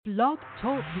Blog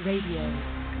Talk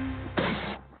Radio.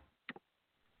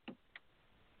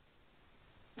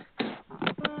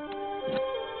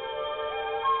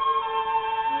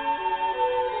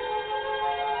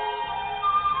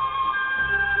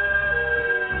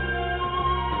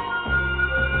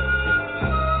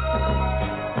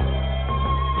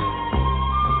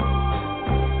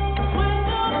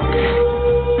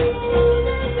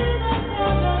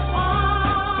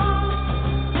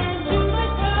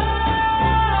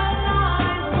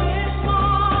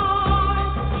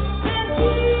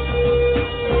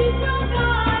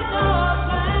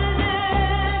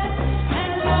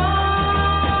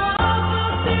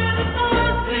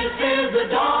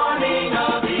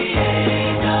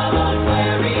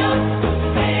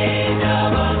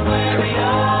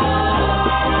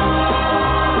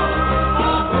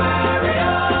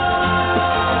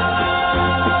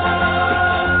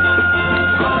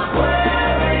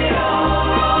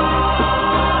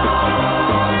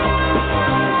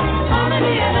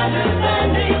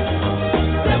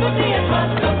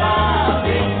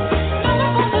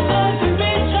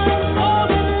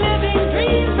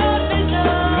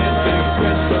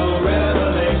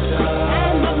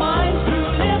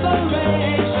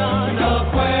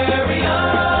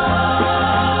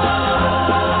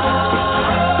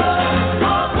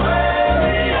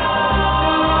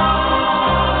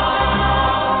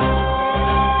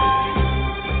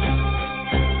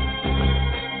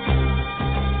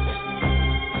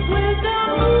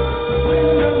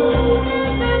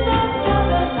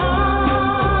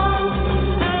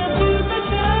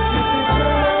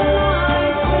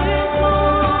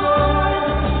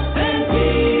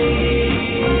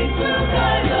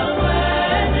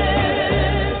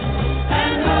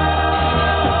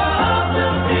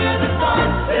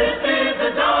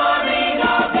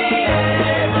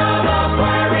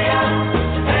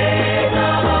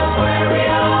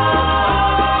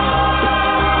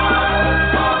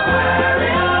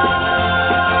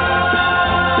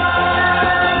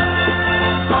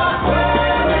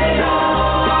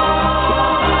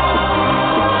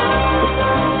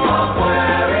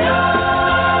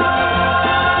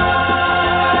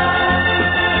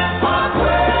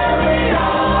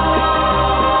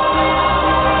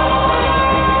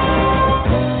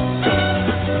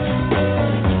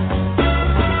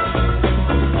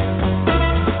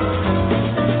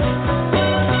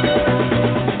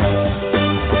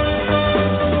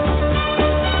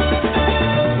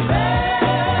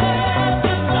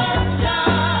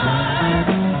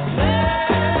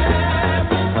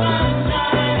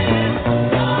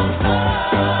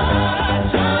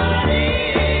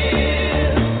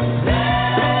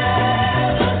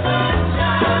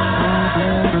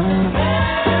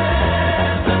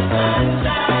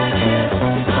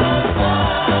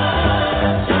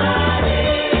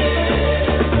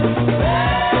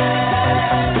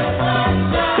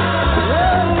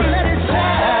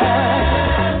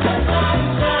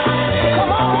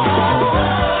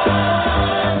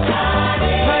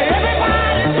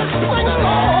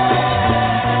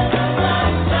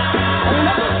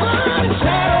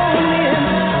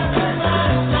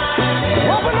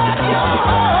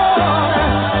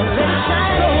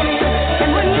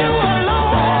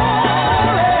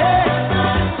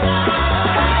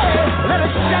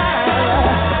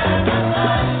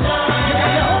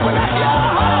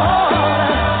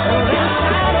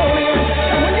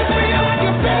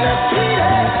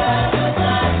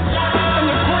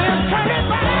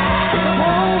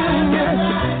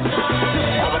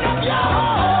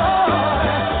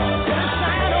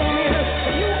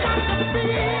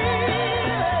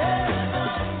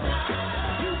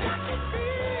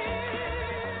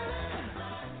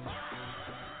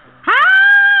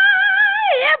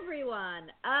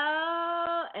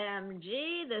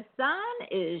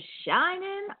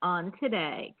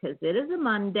 Today, because it is a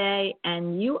Monday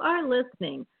and you are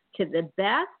listening to the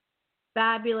best,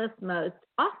 fabulous, most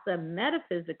awesome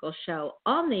metaphysical show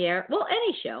on the air. Well,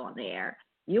 any show on the air.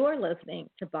 You are listening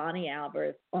to Bonnie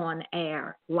Albers on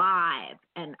air live,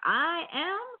 and I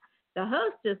am the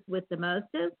hostess with the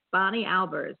mostest, Bonnie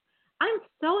Albers. I'm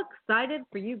so excited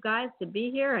for you guys to be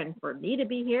here and for me to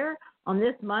be here on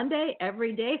this Monday.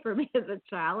 Every day for me is a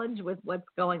challenge with what's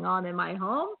going on in my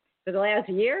home for the last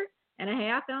year and a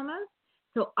half almost.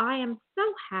 So I am so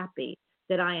happy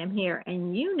that I am here.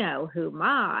 And you know who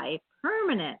my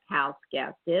permanent house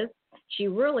guest is. She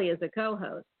really is a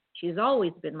co-host. She's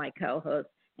always been my co-host,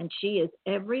 and she is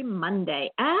every Monday.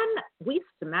 And we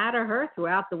smatter her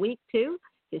throughout the week, too,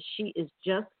 because she is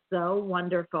just so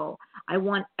wonderful. I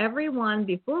want everyone,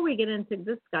 before we get into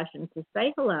discussion, to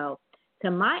say hello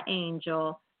to my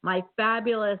angel, my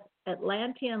fabulous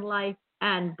Atlantean life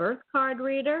and birth card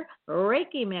reader,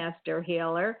 Reiki master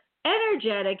healer,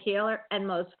 energetic healer, and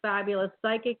most fabulous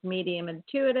psychic medium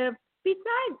intuitive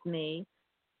besides me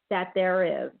that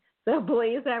there is. So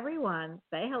please, everyone,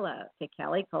 say hello to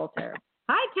Kelly Coulter.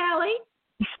 Hi, Kelly.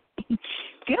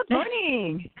 Good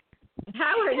morning.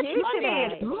 How are you today?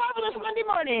 It's marvelous Monday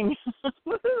morning.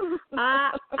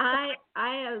 I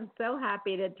am so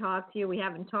happy to talk to you. We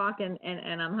haven't talked, and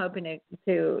I'm hoping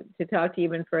to talk to you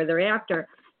even further after.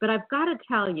 But I've got to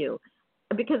tell you,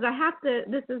 because I have to,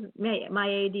 this is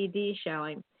my ADD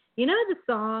showing. You know the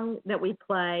song that we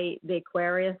play, the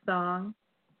Aquarius song?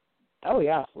 Oh,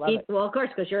 yeah, love it. Well, of course,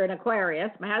 because you're an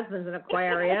Aquarius. My husband's an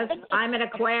Aquarius. I'm an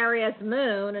Aquarius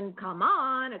moon, and come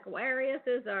on,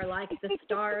 Aquariuses are like the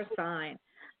star sign.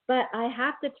 But I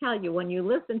have to tell you, when you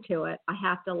listen to it, I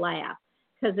have to laugh.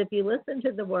 Because if you listen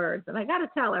to the words, and I got to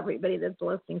tell everybody that's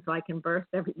listening so I can burst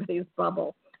everybody's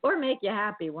bubble or make you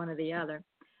happy, one or the other.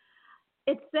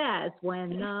 It says,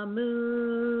 when the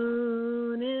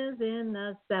moon is in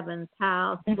the seventh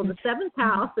house. Well, the seventh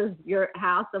house is your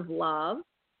house of love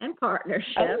and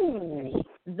partnership. Oh.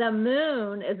 The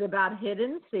moon is about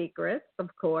hidden secrets,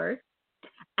 of course.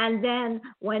 And then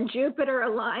when Jupiter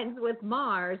aligns with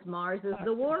Mars, Mars is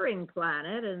the warring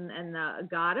planet and the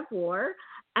god of war.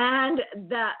 And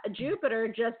the Jupiter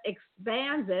just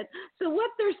expands it. So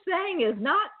what they're saying is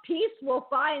not peace will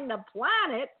find the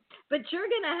planet, but you're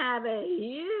going to have a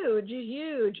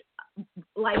huge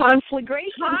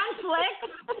conflict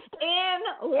in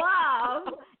love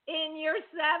in your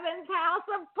seventh house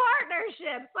of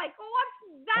partnerships. Like,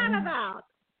 what's that about?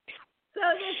 So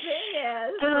the thing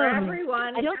is, for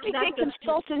everyone, I don't think they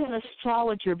consulted an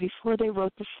astrologer before they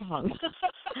wrote the song.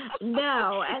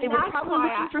 No, and they were probably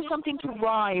looking for something to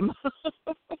rhyme.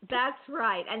 That's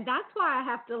right, and that's why I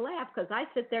have to laugh, because I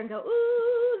sit there and go,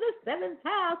 "Ooh, the seventh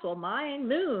house." Well, my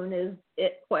moon is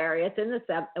Aquarius in the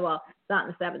seventh. Well, it's not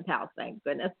in the seventh house, thank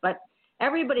goodness, but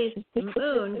everybody's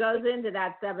moon goes into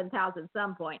that seventh house at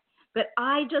some point. But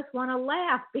I just want to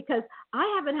laugh because I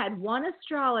haven't had one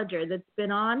astrologer that's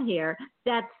been on here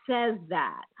that says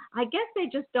that. I guess they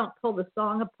just don't pull the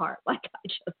song apart like I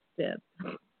just did.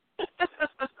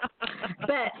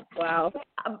 But wow.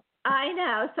 I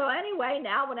know. So anyway,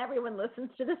 now when everyone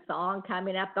listens to the song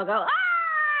coming up, they'll go, ah!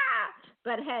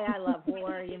 But hey, I love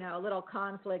war, a little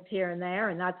conflict here and there,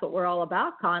 and that's what we're all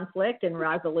about, conflict and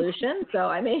resolution. So,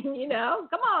 I mean,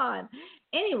 come on.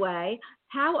 Anyway,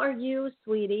 how are you,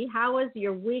 sweetie? How has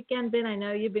your weekend been? I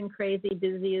know you've been crazy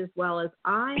busy as well as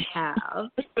I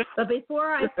have. But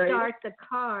before I start the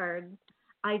cards,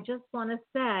 I just want to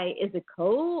say, is it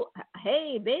cold?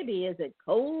 Hey, baby, is it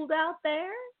cold out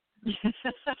there? Yeah,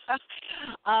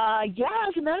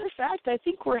 as a matter of fact, I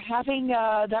think we're having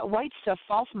that white stuff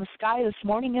fall from the sky this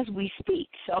morning as we speak.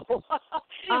 So just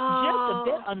a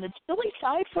bit on the chilly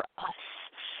side for us.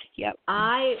 Yep.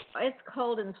 It's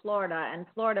cold in Florida, and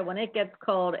Florida, when it gets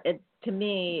cold, it to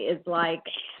me is like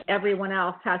everyone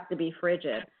else has to be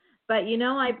frigid. But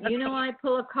I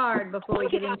pull a card before we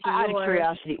get into out yours. of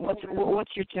curiosity,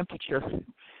 what's your temperature?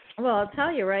 Well, I'll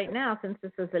tell you right now, since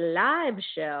this is a live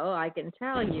show, I can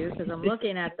tell you because I'm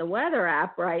looking at the weather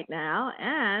app right now,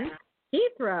 and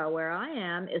Heathrow, where I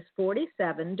am, is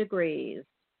 47 degrees.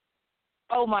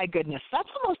 Oh, my goodness. That's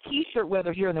almost T-shirt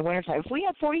weather here in the wintertime. If we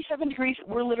had 47 degrees,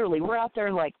 we're out there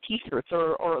in, like, T-shirts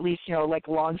or at least, like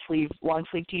a long sleeve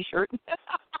T-shirt.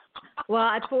 Well,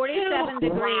 at 47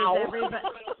 degrees, wow.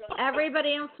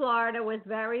 everybody in Florida with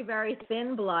very, very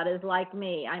thin blood is like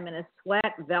me. I'm in a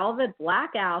sweat velvet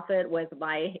black outfit with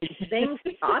my things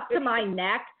up to my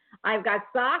neck. I've got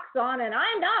socks on, and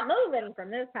I'm not moving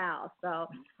from this house. So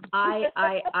I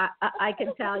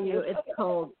can tell you it's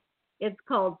cold. It's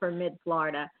cold for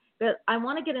mid-Florida. But I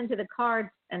want to get into the cards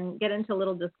and get into a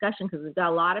little discussion because we've got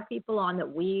a lot of people on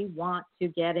that we want to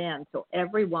get in. So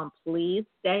everyone, please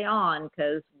stay on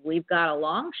because we've got a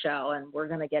long show and we're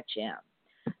going to get you in.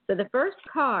 So the first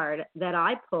card that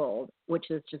I pulled,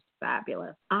 which is just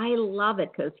fabulous, I love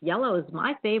it because yellow is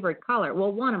my favorite color.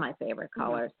 Well, one of my favorite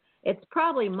colors. It's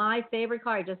probably my favorite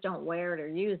color. I just don't wear it or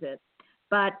use it.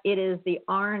 But it is the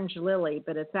orange lily,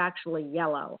 but it's actually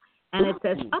yellow. And it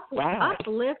says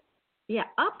uplift. Yeah,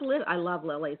 uplift. I love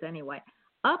lilies anyway.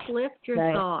 Uplift your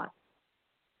thoughts.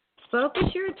 Focus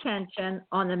your attention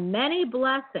on the many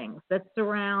blessings that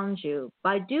surround you.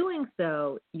 By doing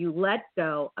so, you let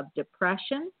go of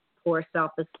depression, poor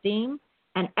self-esteem,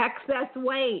 and excess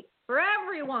weight for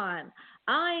everyone.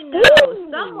 I know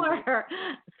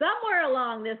somewhere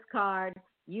along this card,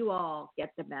 you all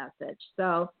get the message.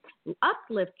 So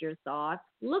uplift your thoughts.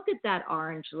 Look at that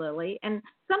orange lily. And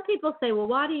some people say, well,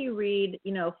 why do you read,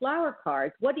 flower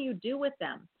cards? What do you do with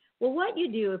them? Well, what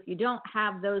you do if you don't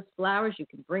have those flowers, you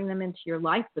can bring them into your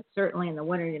life, but certainly in the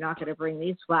winter you're not going to bring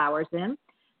these flowers in.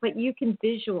 But you can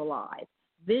visualize.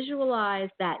 Visualize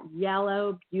that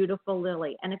yellow, beautiful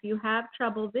lily. And if you have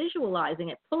trouble visualizing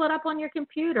it, pull it up on your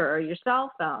computer or your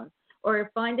cell phone,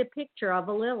 or find a picture of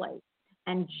a lily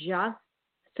and just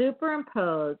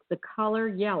superimpose the color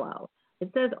yellow. It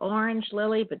says orange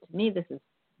lily, but to me this is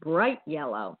bright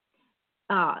yellow.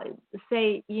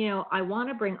 Say, I want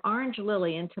to bring orange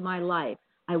lily into my life.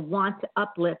 I want to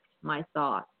uplift my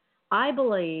thoughts. I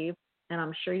believe, and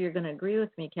I'm sure you're going to agree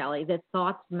with me, Kelly, that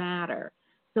thoughts matter.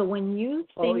 So when you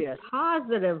think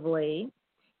positively,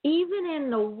 even in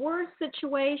the worst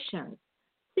situations,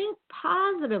 think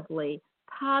positively.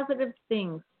 Positive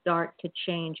things start to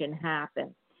change and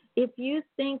happen. If you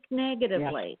think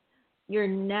negatively, you're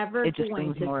never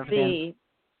going to see.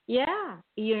 Yeah,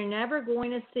 you're never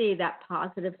going to see that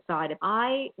positive side.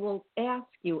 I will ask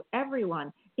you,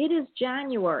 everyone, it is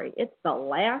January. It's the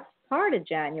last part of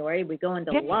January. We go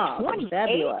into love in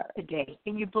February. Today.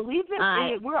 Can you believe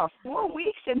it? We're 4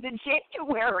 weeks into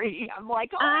January. I'm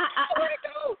like, where to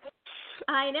go?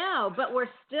 I know, but we're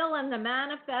still in the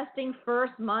manifesting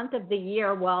first month of the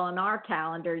year, well, in our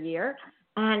calendar year,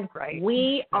 and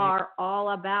we are all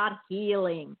about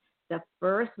healing. The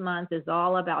first month is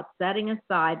all about setting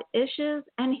aside issues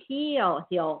and heal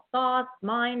thoughts,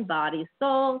 mind, body,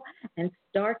 soul, and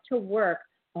start to work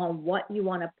on what you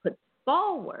want to put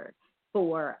forward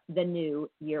for the new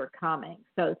year coming.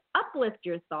 So uplift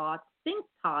your thoughts, think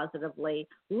positively.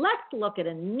 Let's look at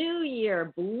a new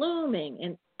year blooming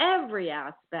in every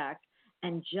aspect,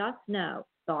 and just know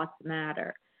thoughts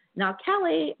matter. Now,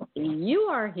 Kelly, you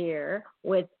are here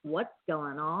with what's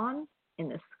going on in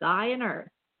the sky and earth.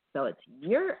 So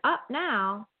you're up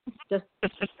now. Just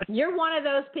you're one of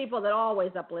those people that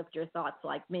always uplift your thoughts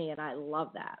like me, and I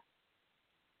love that.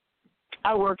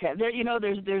 I work at there.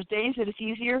 There's days that it's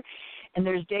easier, and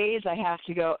there's days I have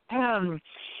to go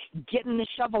getting the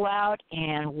shovel out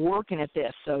and working at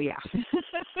this. So yeah.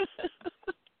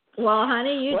 Well,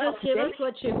 honey, just give us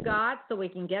what you've got so we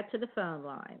can get to the phone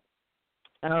line.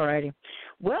 All righty.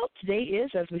 Well, today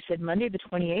is, as we said, Monday the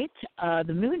 28th.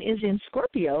 The moon is in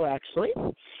Scorpio, actually,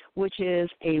 which is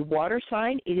a water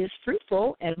sign. It is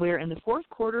fruitful, and we're in the fourth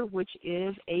quarter, which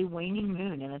is a waning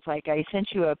moon. And it's like I sent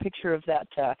you a picture of that.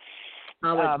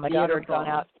 My daughter had gone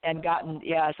out and gotten,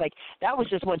 it's like that was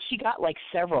just one. She got like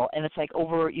several, and it's like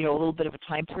over, a little bit of a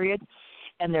time period.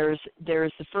 And there's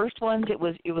the first ones. It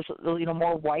was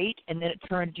more white, and then it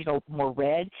turned more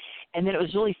red, and then it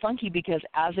was really funky because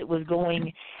as it was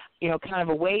going, kind of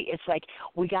away, it's like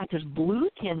we got this blue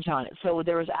tinge on it. So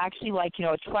there was actually like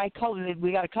a tricolor.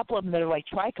 We got a couple of them that are like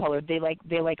tricolored. They are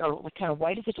kind of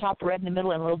white at the top, red in the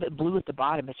middle, and a little bit blue at the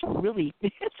bottom. It's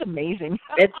amazing.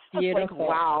 It's beautiful. Like,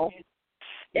 wow.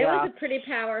 It was a pretty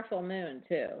powerful moon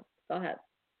too. Go ahead.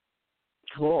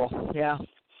 Cool. Yeah.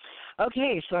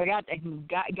 Okay, so I got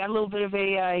a little bit of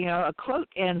a quote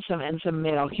and some hints,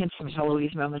 some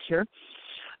Heloise moments here.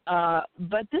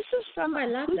 But this is from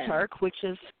Plutarch, which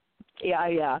is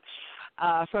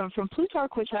from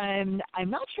Plutarch, which I'm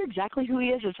not sure exactly who he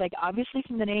is. It's like obviously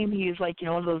from the name he is like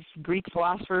one of those Greek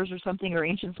philosophers or something, or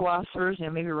ancient philosophers,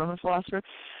 maybe a Roman philosopher.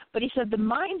 But he said the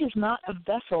mind is not a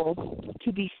vessel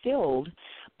to be filled,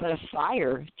 but a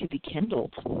fire to be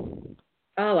kindled.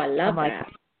 Oh, I love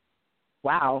that.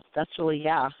 Wow, that's really,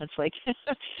 it's like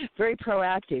very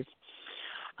proactive.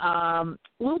 A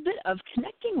little bit of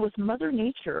connecting with Mother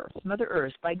Nature, Mother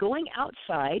Earth, by going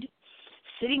outside,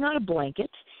 sitting on a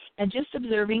blanket, and just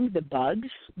observing the bugs,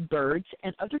 birds,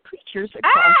 and other creatures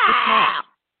across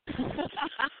the planet.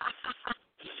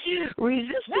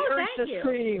 Resist the urge to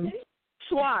scream,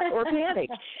 swat, or panic.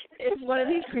 If one of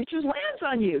these creatures lands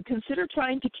on you, consider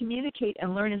trying to communicate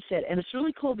and learn instead. And it's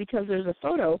really cool because there's a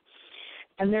photo,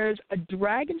 and there's a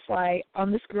dragonfly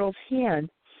on this girl's hand,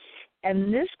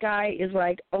 and this guy is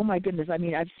like, oh my goodness. I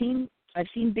mean, I've seen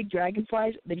big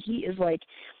dragonflies, but he is like,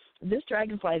 this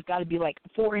dragonfly has got to be like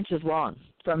 4 inches long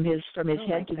from his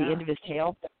head to the end of his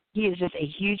tail. He is just a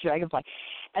huge dragonfly,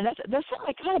 and that's something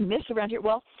I kind of miss around here.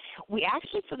 Well, we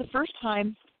actually, for the first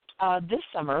time this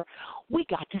summer, we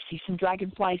got to see some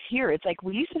dragonflies here. It's like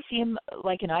we used to see them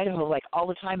like in Idaho, like all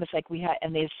the time. It's like we had,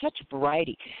 and there's such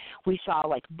variety. We saw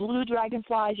like blue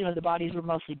dragonflies. The bodies were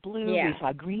mostly blue. Yeah. We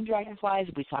saw green dragonflies.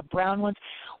 We saw brown ones.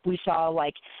 We saw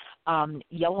like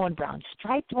yellow and brown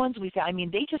striped ones.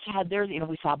 They just had theirs.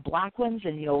 We saw black ones,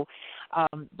 and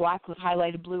black with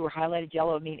highlighted blue or highlighted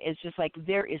yellow. I mean, it's just like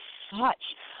there is such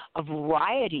a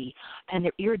variety, and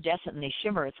they're iridescent and they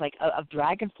shimmer. It's like of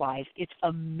dragonflies. It's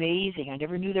amazing. I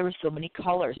never knew there were so many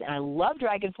colors, and I love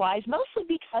dragonflies mostly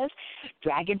because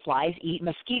dragonflies eat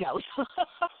mosquitoes.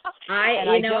 I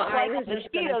don't like the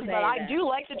mosquitoes, but I do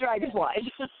like the dragonflies.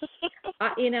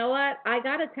 You know what? I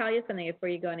got to tell you something before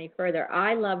you go any further.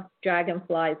 I love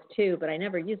dragonflies too, but I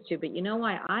never used to. But you know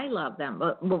why I love them?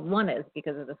 Well, one is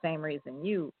because of the same reason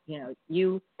you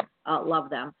love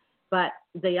them. But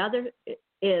the other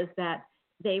is that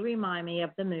they remind me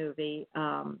of the movie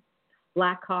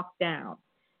Black Hawk Down.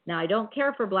 Now, I don't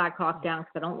care for Black Hawk Down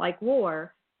because I don't like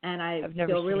war, and I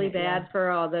feel really bad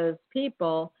for all those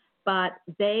people. But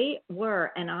they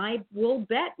were, and I will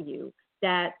bet you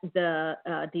that the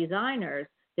designer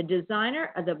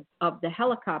of the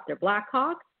helicopter Black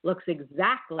Hawk looks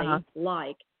exactly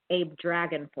like a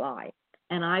dragonfly.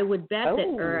 And I would bet that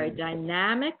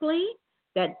aerodynamically,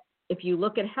 that if you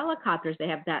look at helicopters, they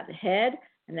have that head,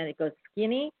 and then it goes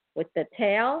skinny with the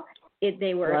tail.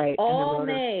 They were all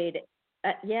made,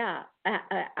 in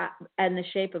the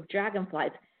shape of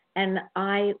dragonflies. And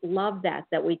I love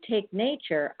that we take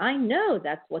nature. I know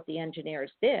that's what the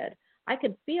engineers did. I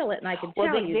could feel it, and I could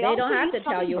tell you. They don't have to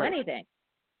tell you anything.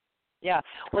 Yeah.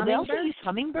 Well, they also use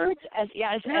hummingbirds as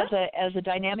a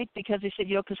dynamic because they said,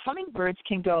 because hummingbirds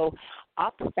can go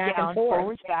up, back, down,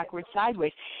 forwards, backwards,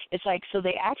 sideways. It's like, so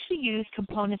they actually use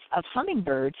components of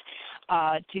hummingbirds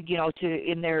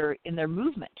in their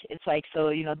movement. It's like, so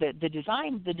the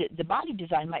design, the body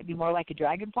design might be more like a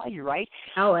dragonfly. You're right.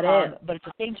 Oh, it is. But at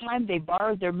the same time, they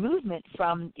borrowed their movement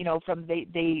from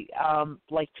they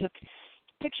took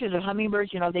pictures of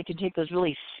hummingbirds. They can take those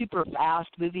really super fast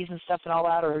movies and stuff and all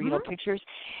that, or pictures,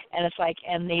 and it's like,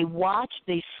 and they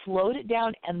slowed it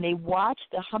down and they watched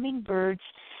the hummingbirds'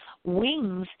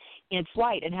 wings in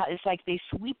flight, and how it's like they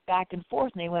sweep back and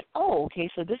forth, and they went, oh, okay,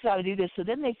 so this is how to do this. So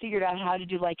then they figured out how to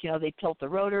do, they tilt the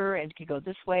rotor and it can go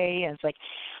this way, and it's like,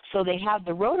 so they have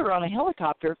the rotor on a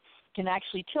helicopter can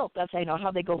actually tilt. That's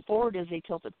how they go forward is they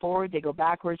tilt it forward, they go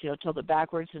backwards, tilt it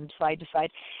backwards and side to side,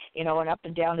 and up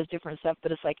and down is different stuff.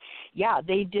 But it's like,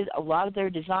 they did a lot of their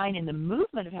design in the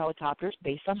movement of helicopters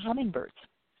based on hummingbirds.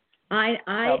 I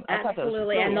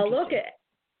absolutely, and the look at,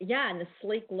 and the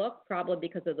sleek look, probably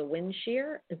because of the wind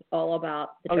shear, is all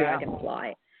about the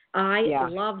dragonfly. I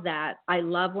love that. I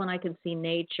love when I can see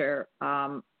nature,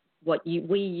 what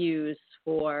we use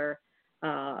for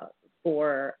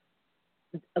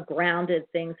grounded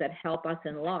things that help us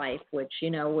in life, which,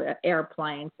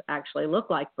 airplanes actually look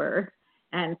like birds,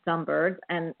 and some birds,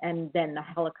 and then the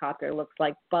helicopter looks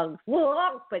like bugs.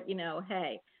 But,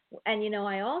 hey. And,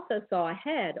 I also saw a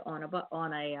head on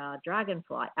a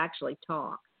dragonfly actually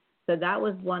talk. So that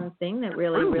was one thing that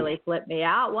really flipped me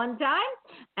out one time.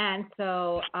 And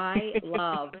so I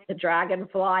love the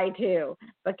dragonfly too.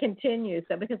 But continue.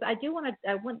 So because I do want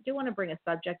to bring a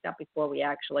subject up before we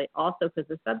actually also, because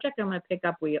the subject I'm going to pick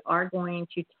up, we are going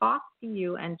to talk to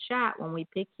you and chat when we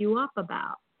pick you up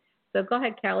about. So go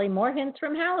ahead, Kelly. More hints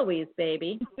from Heloise,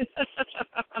 baby.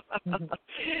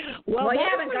 Well, you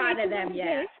haven't gotten to them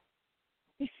yet.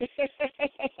 I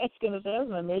was going to say, that was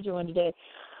my major one today.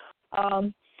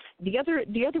 The other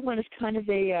one is kind of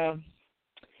for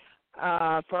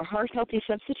a heart-healthy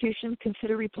substitution,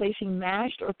 consider replacing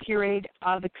mashed or pureed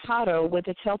avocado with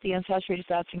its healthy unsaturated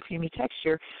fats and creamy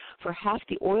texture for half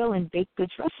the oil in baked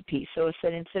goods recipes. So it's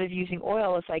that instead of using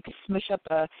oil, it's like smush up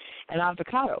an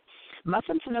avocado.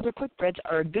 Muffins and other quick breads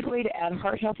are a good way to add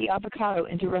heart-healthy avocado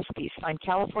into recipes. Find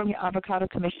California Avocado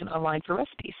Commission online for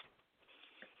recipes.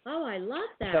 Oh, I love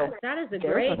that. So that is a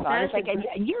great. And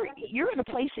you're in a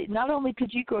place that not only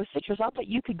could you grow citrus, but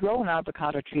you could grow an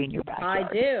avocado tree in your backyard.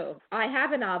 I do. I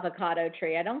have an avocado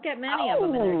tree. I don't get many of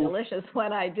them, and they're delicious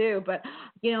when I do. But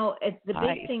it's the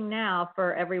big thing now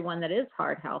for everyone that is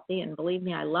heart healthy, and believe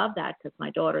me, I love that because my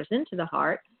daughter's into the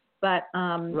heart. But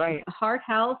heart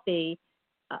healthy,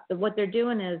 what they're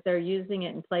doing is they're using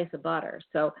it in place of butter.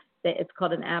 So it's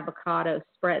called an avocado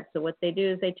spread. So what they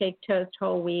do is they take toast,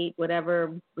 whole wheat,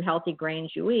 whatever healthy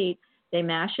grains you eat, they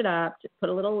mash it up, put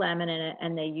a little lemon in it,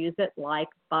 and they use it like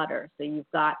butter. So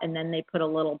and then they put a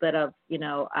little bit of,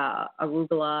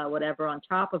 arugula or whatever on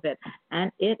top of it,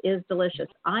 and it is delicious.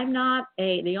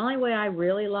 The only way I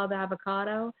really love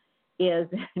avocado is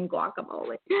in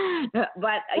guacamole.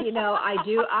 But, I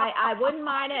do, I wouldn't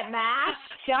mind it mashed.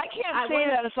 See, I can't say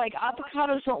that. It's like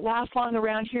avocados don't last long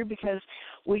around here because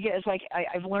it's like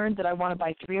I've learned that I want to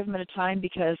buy 3 of them at a time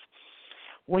because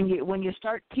when you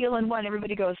start peeling one,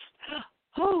 everybody goes,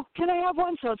 oh, can I have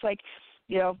one? So it's like,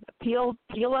 peel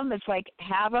them. It's like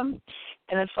have them,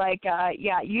 And it's like,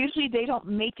 usually they don't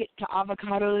make it to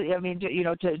avocado. I mean,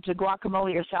 to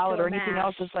guacamole or salad or anything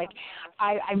else. It's like,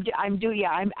 I'm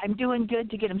doing good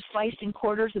to get them sliced in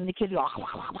quarters, and the kids go,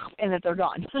 and that they're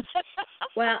gone.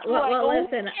 Well,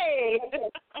 listen.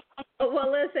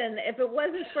 Well, listen. If it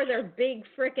wasn't for their big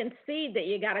frickin' seed that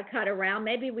you got to cut around,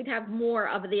 maybe we'd have more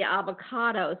of the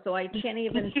avocado. So I can't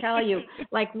even tell you,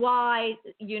 like, why,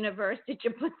 universe, did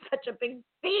you put such a big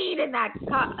seed in that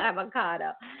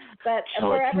avocado? But so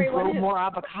for it can everyone grow more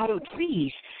avocado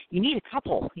trees. You need a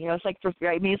couple. It's like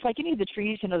it's like you need the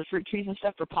trees, the fruit trees and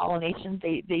stuff for pollination.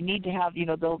 They need to have,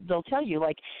 they'll tell you,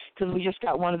 like, because we just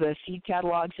got one of the seed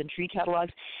catalogs and tree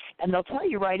catalogs, and they'll tell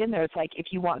you right in there, it's like, if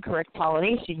you want correct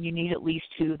pollination, you need at least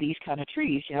 2 of these kind of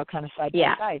trees, kind of side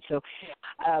by side. So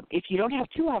if you don't have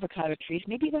 2 avocado trees,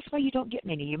 maybe that's why you don't get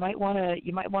many. You might want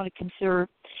to consider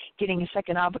getting a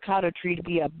second avocado tree to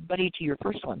be a buddy to your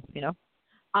first one.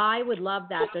 I would love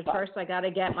that, but first I got to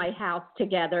get my house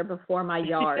together before my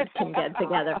yard can get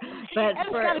together. But it's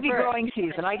got to be growing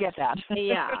season. I get that.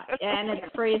 Yeah, and it's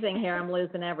freezing here. I'm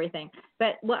losing everything.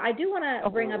 But I do want to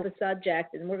bring up a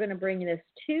subject, and we're going to bring this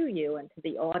to you and to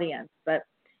the audience. But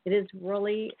it is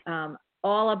really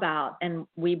all about, and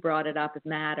we brought it up,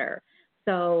 matter.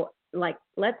 So, like,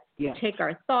 let's take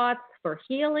our thoughts for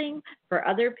healing for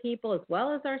other people as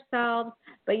well as ourselves.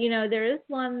 But, there is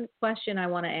one question I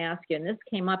want to ask you, and this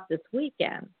came up this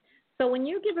weekend. So when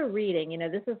you give a reading,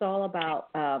 this is all about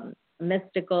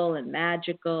mystical and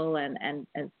magical and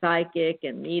psychic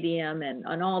and medium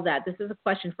and all that. This is a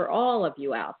question for all of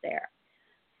you out there.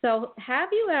 So have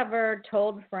you ever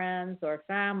told friends or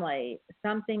family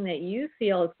something that you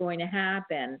feel is going to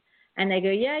happen, and they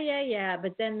go, yeah,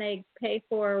 but then they pay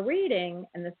for a reading,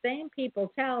 and the same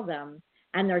people tell them,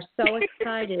 and they're so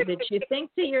excited that you think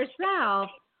to yourself,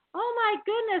 oh, my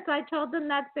goodness, I told them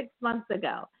that 6 months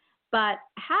ago. But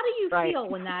how do you feel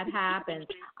when that happens?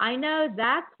 I know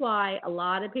that's why a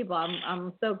lot of people,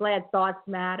 I'm so glad thoughts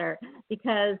matter,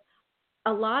 because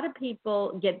a lot of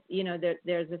people get,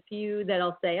 there's a few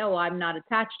that'll say, oh, I'm not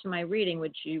attached to my reading,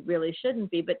 which you really shouldn't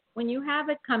be. But when you have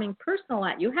it coming personal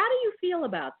at you, how do you feel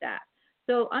about that?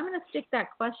 So I'm going to stick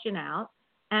that question out.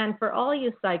 And for all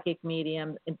you psychic,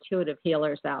 medium, intuitive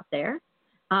healers out there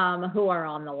who are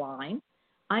on the line,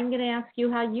 I'm going to ask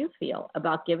you how you feel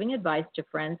about giving advice to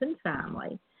friends and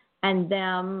family and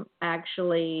them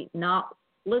actually not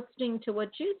listening to what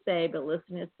you say, but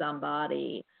listening to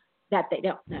somebody that they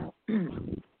don't know.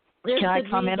 Can I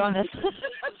comment on this?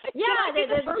 Yeah,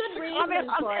 there's good reason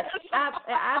for it.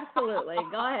 Absolutely.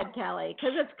 Go ahead, Kelly,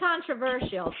 because it's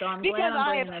controversial, so I'm glad I'm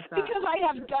bringing this up. Because I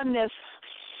have done this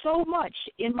so much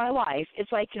in my life.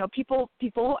 It's like, people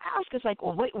will ask us, like,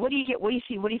 well, what do you get? What do you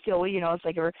see? What do you feel? It's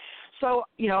like, so,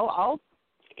 I'll,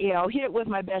 hit it with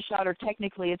my best shot, or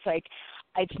technically it's like,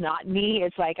 it's not me.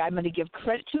 It's like, I'm going to give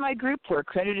credit to my group where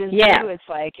credit is due. It's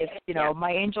like, it's,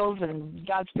 my angels and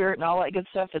God's spirit and all that good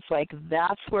stuff. It's like,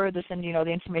 that's where this, the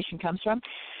information comes from.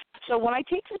 So when I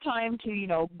take the time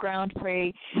to, ground,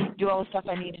 pray, do all the stuff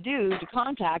I need to do to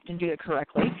contact and do it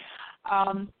correctly,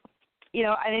 and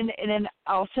then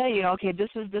I'll say, okay, this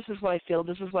is what I feel,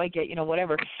 this is what I get,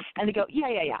 whatever. And they go,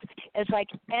 yeah. It's like,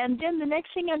 and then the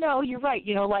next thing I know, you're right,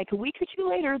 like a week or two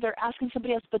later, they're asking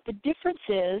somebody else. But the difference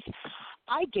is,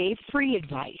 I gave free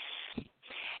advice.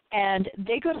 And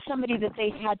they go to somebody that they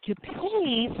had to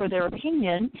pay for their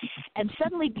opinion, and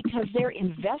suddenly, because they're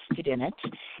invested in it,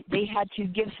 they had to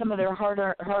give some of their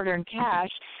hard-earned cash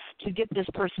to get this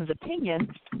person's opinion.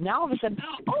 Now all of a sudden,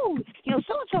 oh,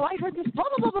 so-and-so, I heard this, blah,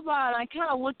 blah, blah, blah, blah, and I kind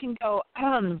of look and go,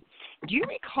 do you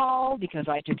recall, because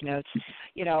I took notes,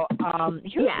 here's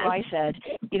what I said,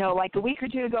 like a week or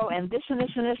two ago, and this and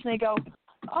this and this, and they go,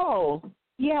 oh,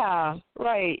 yeah,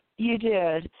 right, you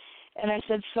did. And I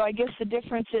said, so I guess the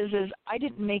difference is I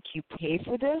didn't make you pay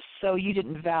for this, so you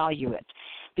didn't value it.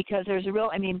 Because there's a real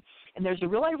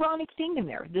ironic thing in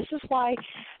there. This is why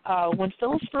when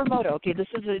Phyllis Furamoto, okay, this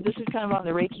is kind of on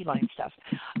the Reiki line stuff.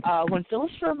 When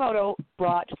Phyllis Furamoto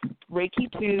brought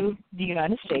Reiki to the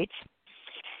United States,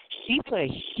 she put a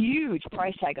huge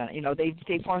price tag on it.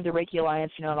 They formed the Reiki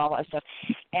Alliance, and all that stuff.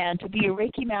 And to be a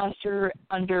Reiki master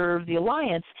under the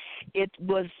Alliance, it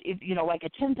was, like a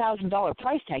 $10,000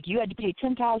 price tag. You had to pay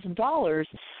 $10,000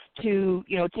 to,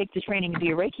 take the training and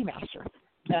be a Reiki master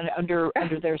under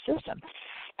their system.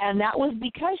 And that was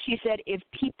because she said if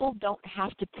people don't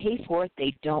have to pay for it,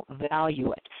 they don't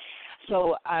value it.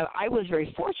 So I was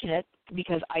very fortunate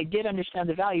because I did understand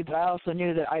the value, but I also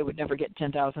knew that I would never get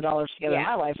 $10,000 together in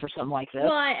my life for something like this.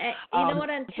 Well, you know what,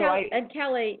 and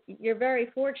Kelly, you're very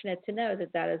fortunate to know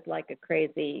that is like a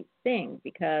crazy thing,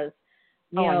 because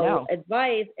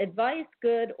advice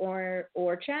good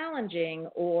or challenging,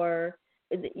 or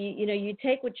you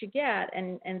take what you get,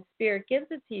 and Spirit gives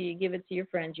it to you. You give it to your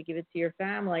friends, you give it to your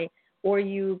family, or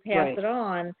you pass it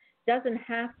on. Doesn't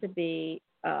have to be.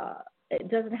 It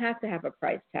doesn't have to have a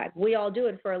price tag. We all do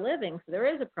it for a living, so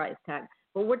there is a price tag.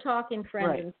 But we're talking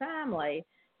friends and family.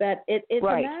 But it's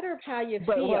a matter of how you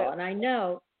feel, and I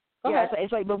know.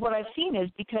 It's like, but what I've seen is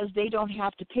because they don't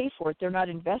have to pay for it, they're not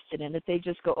invested in it. They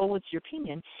just go, oh, it's your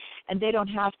opinion, and they don't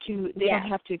have to. They don't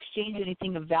have to exchange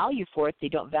anything of value for it. They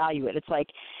don't value it. It's like,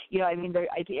 I mean,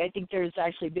 I think there's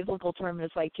actually a biblical term.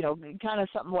 It's like, kind of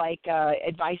something like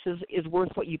advice is worth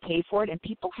what you pay for it, and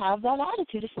people have that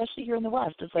attitude, especially here in the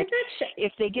West. It's like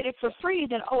if they get it for free,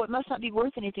 then it must not be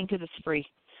worth anything because it's free.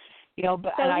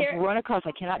 I've run across,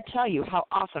 I cannot tell you how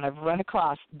often I've run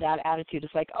across that attitude.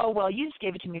 It's like, oh, well, you just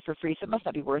gave it to me for free, so it must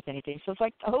not be worth anything. So it's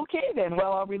like, okay, then.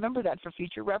 Well, I'll remember that for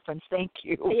future reference. Thank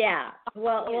you. Yeah.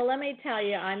 Well, let me tell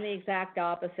you, I'm the exact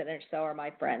opposite, and so are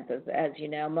my friends, as you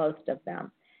know, most of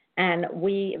them. And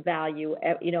we value,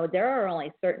 there are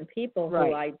only certain people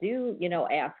who I do,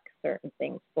 ask certain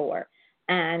things for.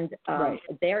 And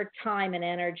their time and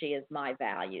energy is my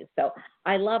value. So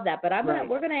I love that. But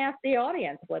we're going to ask the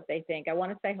audience what they think. I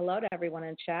want to say hello to everyone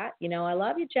in chat. I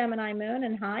love you, Gemini Moon.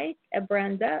 And hi,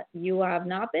 Brenda. You have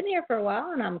not been here for a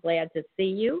while, and I'm glad to see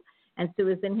you. And Sue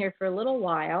has been here for a little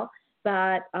while.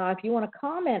 But if you want to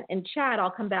comment in chat,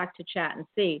 I'll come back to chat and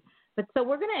see. But so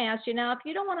we're going to ask you now, if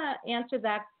you don't want to answer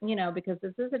that, because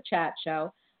this is a chat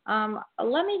show,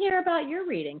 let me hear about your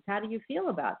readings. How do you feel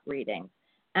about readings?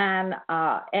 And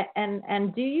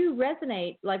do you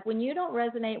resonate, like when you don't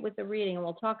resonate with the reading, and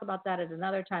we'll talk about that at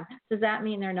another time, does that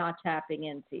mean they're not tapping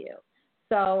into you?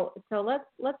 So let's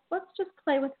just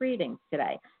play with readings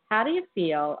today. How do you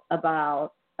feel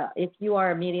about if you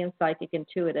are a medium, psychic,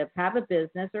 intuitive, have a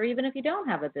business, or even if you don't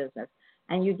have a business,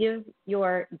 and you give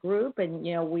your group, and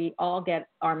we all get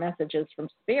our messages from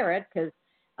Spirit, because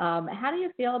how do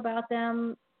you feel about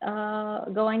them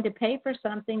going to pay for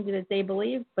something that they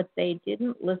believe, but they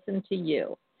didn't listen to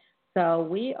you? So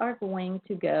we are going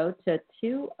to go to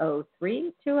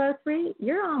 203. 203,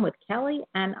 you're on with Kelly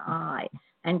and I.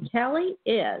 And Kelly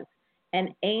is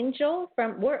an angel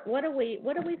from, what do we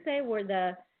say? We're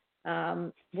the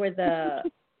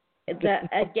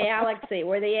a galaxy.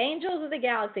 We're the angels of the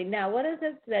galaxy. No, what is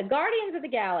it? The guardians of the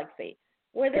galaxy.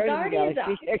 We're the guardians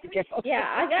of,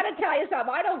 yeah, I got to tell you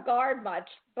something. I don't guard much,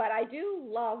 but I do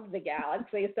love the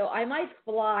galaxy, so I might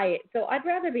fly. So I'd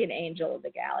rather be an angel of the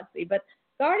galaxy. But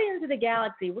guardians of the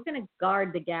galaxy, we're going to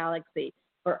guard the galaxy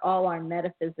for all our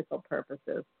metaphysical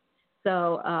purposes.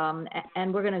 So,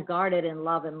 and we're going to guard it in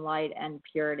love and light and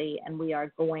purity, and we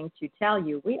are going to tell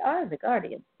you we are the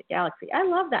guardians of the galaxy. I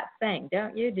love that saying,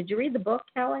 don't you? Did you read the book,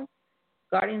 Kelly?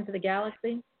 Guardians of the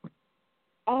Galaxy?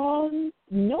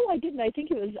 No, I didn't. I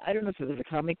think it was, I don't know if it was a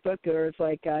comic book or it's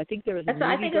like, I think there was a movie.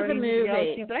 I think it was a movie.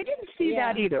 Galaxy, but I didn't see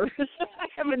that either.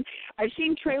 I've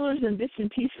seen trailers and bits and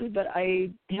pieces, but I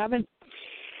haven't.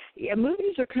 Yeah,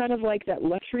 movies are kind of like that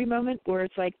luxury moment where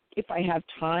it's like, if I have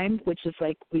time, which is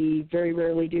like we very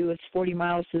rarely do, it's 40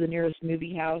 miles to the nearest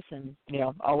movie house and,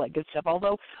 all that good stuff.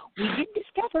 Although we did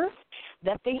discover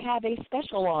that they have a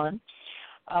special on.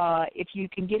 If you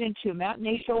can get into a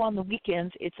matinee show on the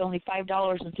weekends, it's only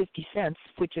 $5.50,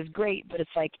 which is great, but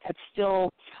it's like, that's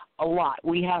still a lot.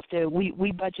 We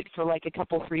budget for like a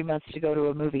couple, 3 months to go to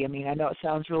a movie. I mean, I know it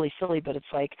sounds really silly, but it's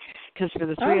like, because for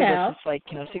the three of us, it's like,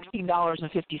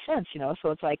 $16.50, so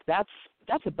it's like, that's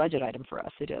a budget item for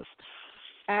us. It is.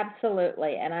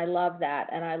 Absolutely, and I love that,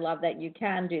 and I love that you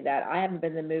can do that. I haven't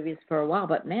been to the movies for a while,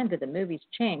 but man, did the movies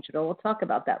change. We'll talk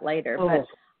about that later.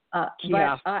 But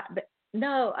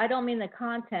no, I don't mean the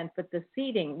content, but the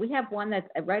seating. We have one that's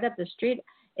right up the street.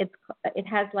 It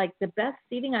has like the best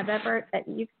seating I've ever.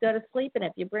 You can go to sleep in it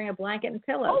if you bring a blanket and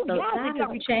pillow. Oh, so yeah, they've got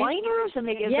recliners, and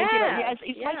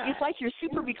it's like your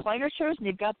super recliner chairs, and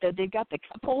they've got the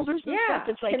cup holders and stuff.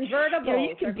 It's like convertible.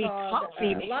 You can be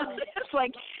comfy. It's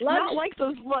like not like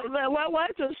those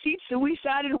seats that we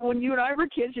sat in when you and I were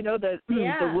kids.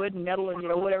 The wood and metal and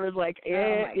whatever. It's like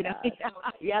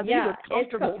these are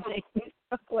comfortable things.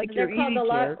 Like they're your called easy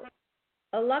chair.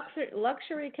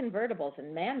 Luxury convertibles,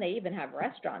 and man, they even have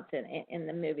restaurants in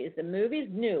the movies. The movies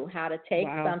knew how to take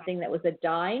something that was a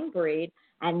dying breed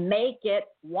and make it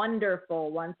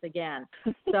wonderful once again.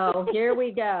 So here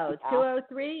we go.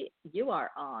 203, you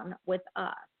are on with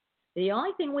us. The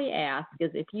only thing we ask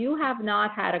is if you have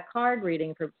not had a card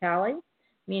reading from Kelly,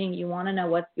 meaning you want to know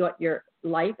what your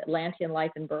life, Atlantean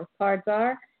life and birth cards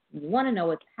are, you want to know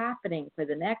what's happening for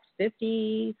the next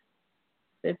 50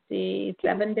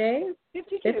 57 days?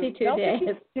 52 no, days.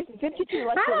 52.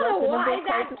 I don't know why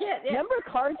that kid. Number of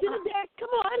cards in the deck. Come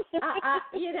on.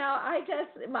 You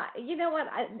know what?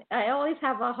 I always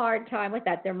have a hard time with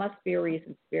that. There must be a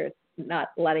reason Spirit's not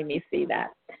letting me see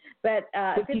that. But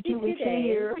 52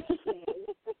 days.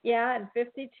 Yeah, and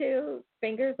 52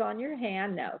 fingers on your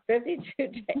hand. No, 52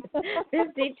 days.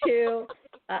 52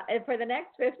 for the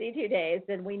next 52 days.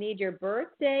 Then we need your birth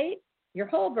date, your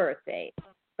whole birth date.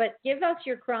 But give us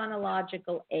your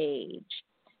chronological age.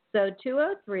 So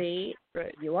 203,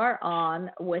 right. You are on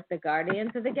with the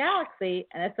Guardians of the Galaxy,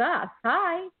 and it's us.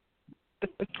 Hi.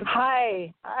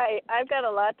 Hi. I've got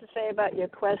a lot to say about your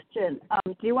question.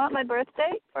 Do you want my birth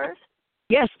date first?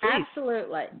 Yes, please.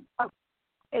 Absolutely.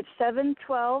 It's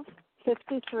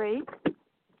 7/12/53.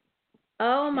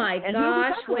 Oh, my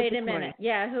gosh. Wait a minute.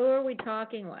 Yeah, who are we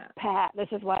talking with? Pat. This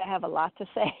is why I have a lot to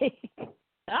say.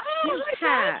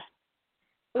 Pat.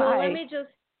 Well, Hi.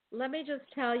 let me just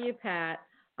tell you, Pat,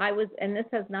 and this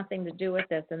has nothing to do with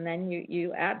this, and then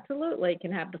you absolutely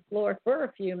can have the floor for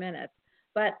a few minutes,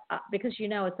 but because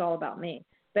it's all about me.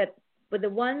 But the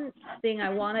one thing I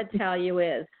want to tell you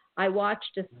is I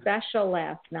watched a special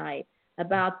last night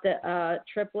about the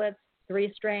triplets,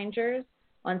 Three Strangers,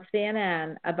 on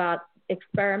CNN about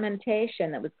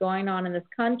experimentation that was going on in this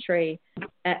country,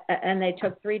 and they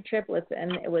took three triplets,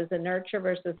 and it was a nurture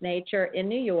versus nature in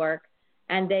New York.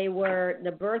 And they were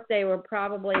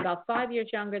probably about 5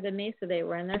 years younger than me, so they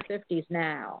were in their 50s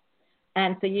now.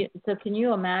 And so can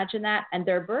you imagine that? And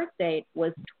their birth date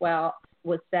was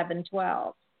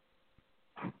 7/12.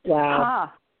 Wow.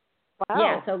 Wow.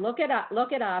 Yeah, so look it up.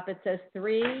 It says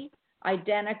Three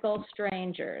Identical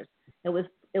Strangers. It was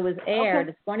aired. Okay.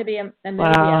 It's going to be a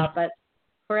media, but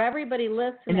for everybody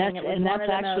listening,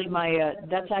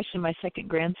 that's actually my second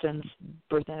grandson's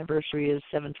birth anniversary is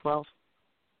 7/12.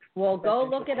 Well, go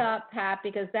look it up, Pat,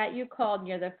 because that you called and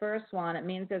you're the first one. It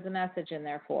means there's a message in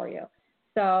there for you.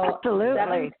 So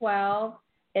absolutely. 7/12,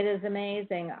 it is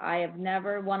amazing. I have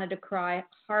never wanted to cry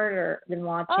harder than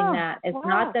watching that. It's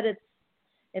not that it's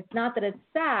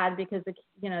sad because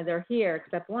they're here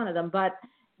except one of them, but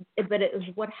it was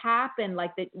what happened.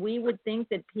 Like that, we would think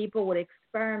that people would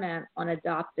experiment on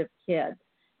adoptive kids,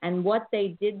 and what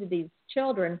they did to these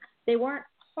children, they weren't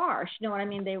harsh. You know what I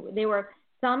mean? They were.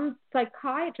 Some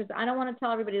psychiatrists, I don't want to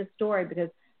tell everybody the story but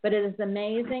it is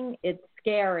amazing. It's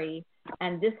scary.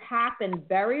 And this happened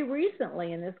very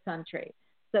recently in this country.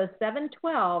 So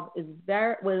 7/12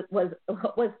 was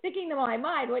sticking to my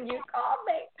mind when you called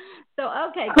me. So,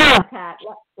 okay, go ahead, Pat.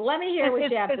 Let me hear what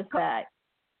you have to say.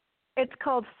 It's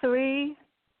called Three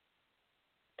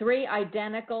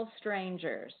Identical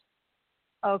Strangers.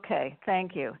 Okay,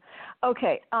 thank you.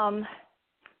 Okay,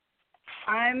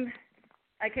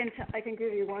 I can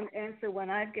give you one answer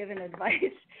when I've given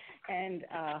advice, and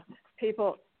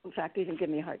people, in fact, even give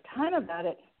me a hard time about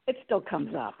it. It still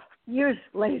comes up years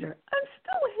later. I'm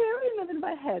still hearing it in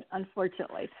my head.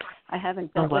 Unfortunately, I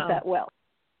haven't dealt with that well.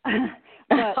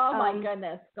 But, oh my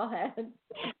goodness! Go ahead.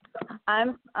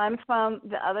 I'm from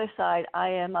the other side. I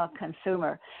am a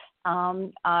consumer.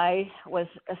 I was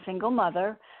a single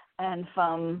mother, and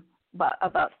from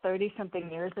about 30-something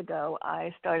years ago,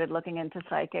 I started looking into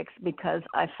psychics because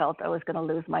I felt I was going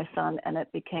to lose my son, and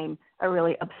it became a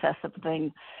really obsessive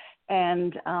thing.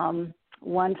 And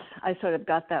once I sort of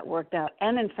got that worked out,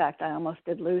 and in fact, I almost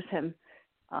did lose him,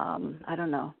 10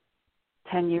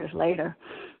 years later.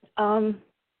 So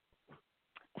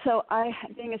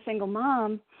being a single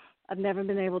mom, I've never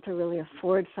been able to really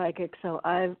afford psychics, so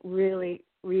I've really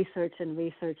researched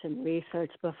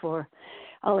before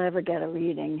I'll ever get a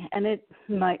reading, and it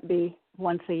might be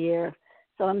once a year.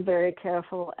 So I'm very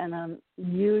careful, and I'm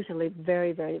usually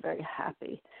very, very, very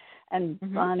happy. And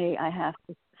Bonnie, I have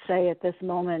to say at this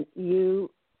moment, you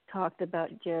talked about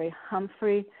Jerry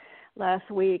Humphrey last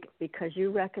week because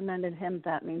you recommended him.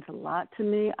 That means a lot to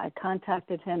me. I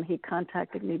contacted him. He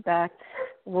contacted me back.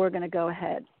 We're going to go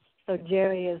ahead. So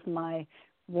Jerry is my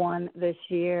one this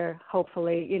year.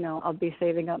 Hopefully, I'll be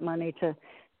saving up money to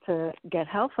get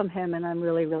help from him, and I'm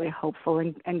really, really hopeful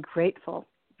and grateful,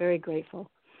 very grateful.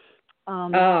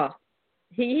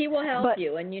 He will help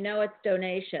you, and it's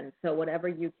donations, so whatever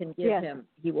you can give him,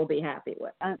 he will be happy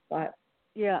with. I'm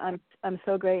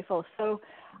so grateful. So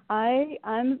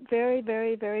I'm very,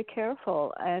 very, very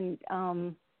careful, and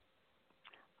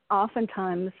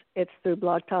oftentimes it's through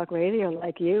Blog Talk Radio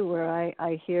like you, where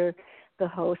I hear the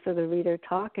host or the reader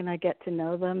talk, and I get to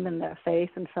know them and their face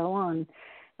and so on.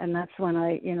 And that's when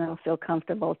I, feel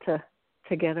comfortable to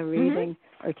get a reading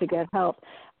or to get help.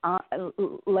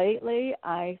 lately,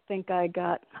 I think I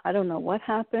don't know what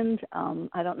happened.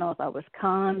 I don't know if I was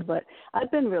conned, but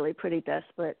I've been really pretty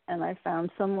desperate, and I found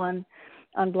someone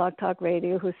on Blog Talk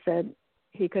Radio who said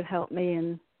he could help me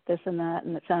in this and that,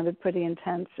 and it sounded pretty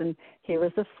intense, and he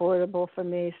was affordable for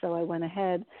me, so I went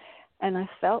ahead, and I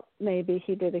felt maybe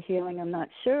he did a healing, I'm not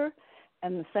sure,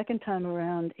 and the second time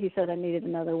around, he said I needed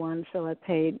another one, so I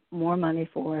paid more money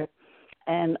for it,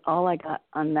 and all I got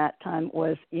on that time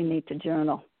was you need to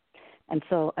journal, and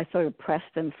so I sort of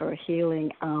pressed him for a healing,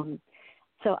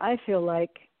 so I feel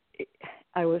like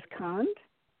I was conned,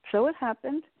 so it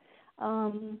happened,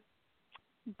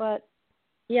 but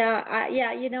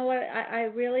you know what? I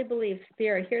really believe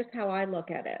spirit. Here's how I look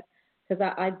at it,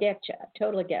 because I get you,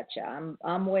 totally get you.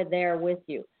 I'm there with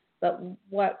you. But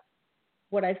what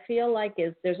I feel like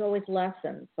is there's always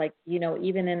lessons, like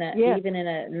even in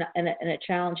a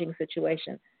challenging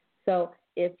situation. So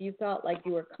if you felt like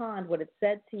you were conned, what it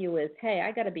said to you is, hey,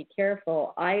 I got to be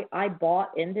careful. I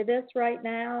bought into this right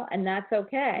now, and that's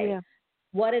okay. Yeah.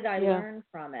 What did I learn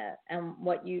from it? And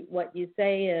what you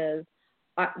say is,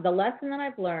 the lesson that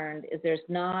I've learned is there's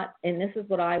not, and this is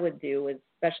what I would do,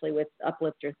 especially with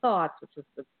Uplift Your Thoughts, which is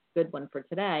the good one for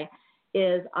today,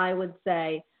 is I would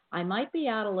say, I might be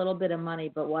out a little bit of money,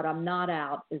 but what I'm not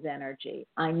out is energy.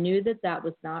 I knew that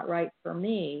was not right for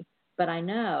me, but I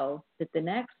know that the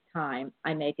next time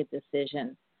I make a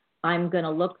decision, I'm going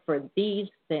to look for these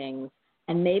things,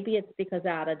 and maybe it's because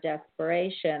out of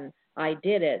desperation I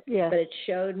did it, but it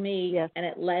showed me and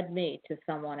it led me to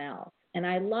someone else. And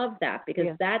I love that,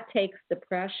 because that takes the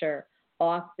pressure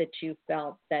off that you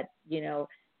felt that,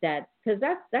 because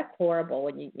that's horrible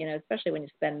when especially when you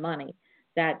spend money,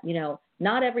 that,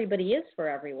 not everybody is for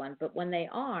everyone, but when they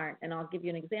aren't, and I'll give you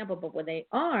an example, but when they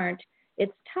aren't,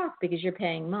 it's tough because you're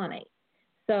paying money.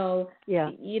 So,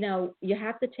 you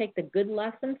have to take the good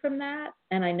lesson from that.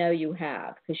 And I know you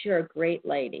have, because you're a great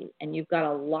lady and you've got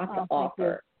a lot to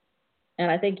offer. And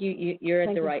I think you're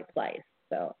at the right place.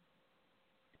 So.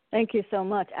 Thank you so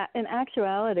much. In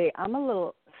actuality, I'm a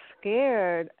little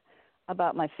scared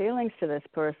about my feelings to this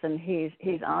person.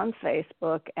 He's on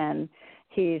Facebook, and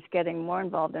he's getting more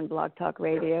involved in Blog Talk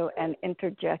Radio and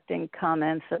interjecting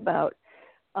comments about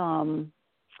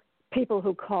people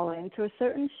who call into a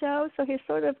certain show. So he's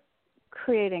sort of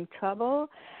creating trouble,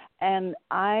 and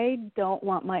I don't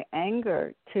want my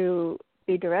anger to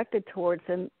be directed towards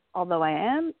him, although I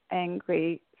am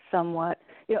angry somewhat.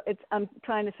 I'm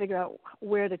trying to figure out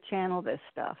where to channel this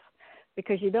stuff,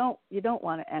 because you don't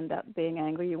want to end up being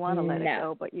angry. You want to let it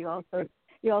go, but you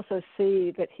also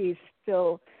see that he's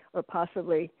still or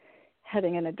possibly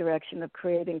heading in a direction of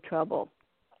creating trouble.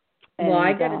 And,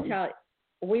 I got to tell you,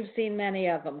 we've seen many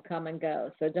of them come and go,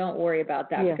 so don't worry about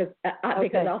that, because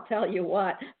I'll tell you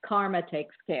what, karma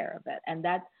takes care of it, and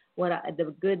that's what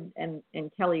the good, and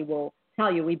Kelly will tell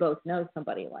you, we both know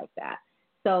somebody like that.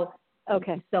 So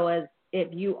if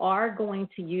you are going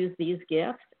to use these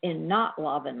gifts in not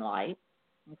love and light,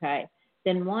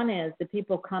 then one is the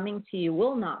people coming to you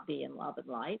will not be in love and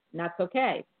light, and that's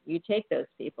okay. You take those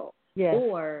people.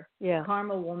 Or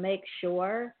karma will make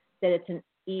sure that it's an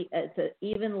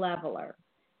even leveler,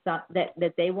 so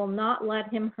that they will not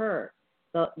let him hurt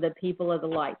the people of the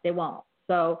light. They won't.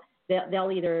 So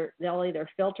they'll either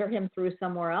filter him through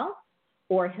somewhere else,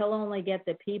 or he'll only get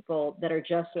the people that are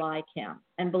just like him.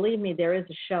 And believe me, there is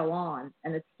a show on,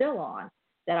 and it's still on,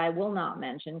 that I will not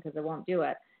mention because I won't do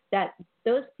it, that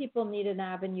those people need an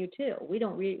avenue too. We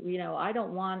don't, I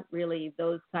don't want really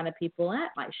those kind of people at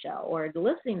my show or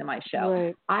listening to my show.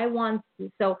 Right. I want,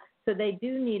 so they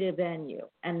do need a venue,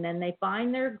 and then they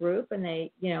find their group, and they,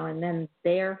 and then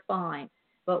they're fine.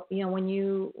 But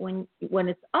when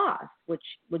it's us, which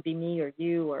would be me or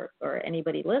you or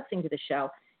anybody listening to the show,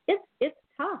 it's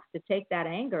tough to take that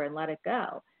anger and let it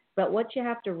go. But what you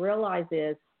have to realize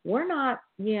is we're not,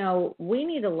 we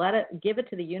need to give it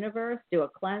to the universe, do a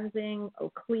cleansing, a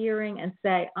clearing, and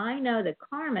say, I know that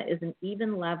karma is an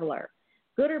even leveler,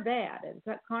 good or bad. It's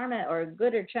not karma or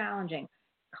good or challenging.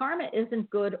 Karma isn't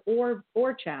good or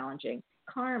challenging.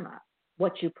 Karma,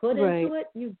 what you put into it,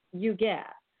 you get.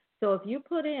 So if you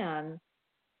put in,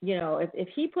 if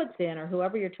he puts in, or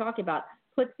whoever you're talking about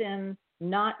puts in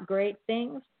not great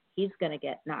things, he's going to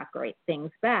get not great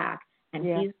things back. And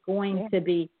he's going to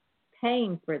be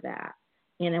paying for that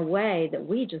in a way that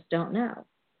we just don't know.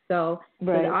 So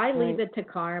I leave it to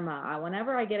karma.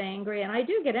 Whenever I get angry, and I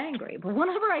do get angry, but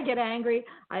whenever I get angry,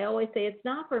 I always say it's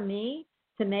not for me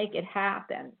to make it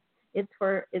happen. It's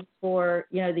for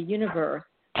the universe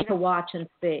to watch and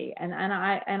see. And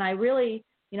I really,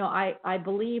 I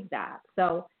believe that.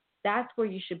 So that's where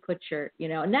you should put your,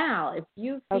 now if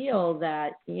you feel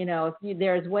that,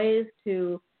 there's ways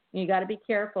to, you got to be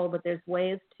careful, but there's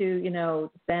ways to,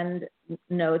 send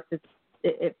notes.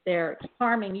 If they're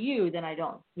harming you, then I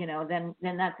don't, then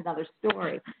that's another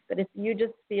story. But if you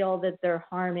just feel that they're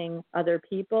harming other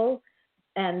people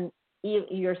and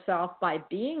yourself by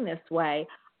being this way,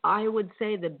 I would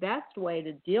say the best way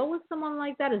to deal with someone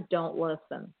like that is don't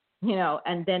listen,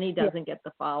 and then he doesn't get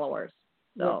the followers.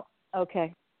 So.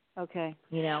 Okay. Oh,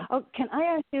 can I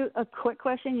ask you a quick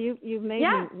question? You've made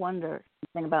me wonder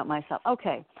something about myself.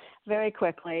 Okay, very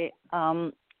quickly.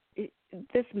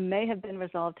 This may have been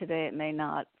resolved today. It may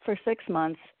not. For 6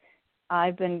 months,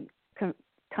 I've been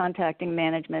contacting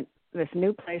management, this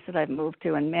new place that I've moved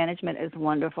to, and management is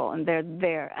wonderful, and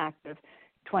they're active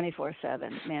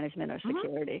 24/7, management or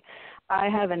security. I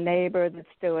have a neighbor that's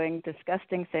doing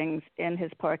disgusting things in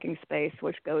his parking space,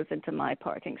 which goes into my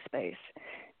parking space,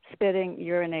 spitting,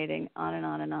 urinating, on and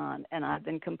on and on. And I've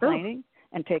been complaining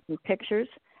and taking pictures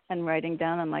and writing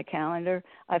down on my calendar.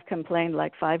 I've complained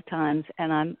like 5 times,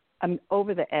 and I'm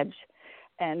over the edge.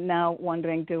 And now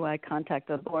wondering, do I contact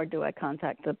the board? Do I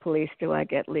contact the police? Do I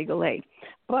get legal aid?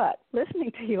 But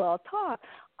listening to you all talk,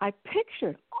 I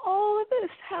pictured all of this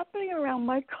happening around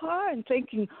my car and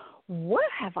thinking, what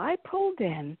have I pulled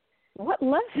in? What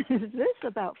lesson is this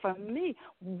about from me?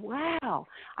 Wow,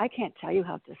 I can't tell you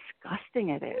how disgusting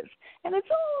it is. And it's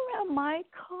all around my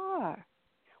car.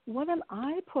 What am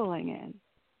I pulling in?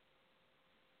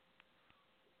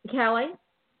 Kelly?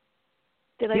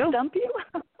 Did I stump you?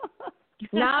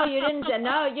 No, you didn't.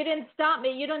 No, you didn't stop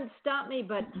me. You didn't stop me.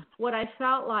 But what I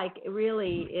felt like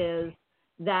really is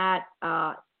that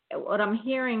what I'm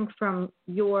hearing from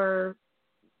your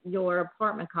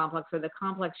apartment complex or the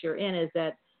complex you're in is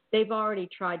that they've already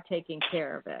tried taking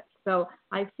care of it. So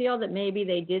I feel that maybe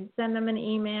they did send them an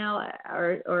email,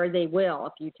 or they will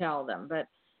if you tell them. But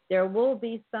there will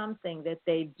be something that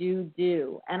they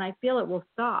do, and I feel it will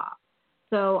stop.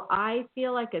 So I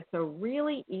feel like it's a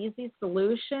really easy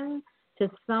solution to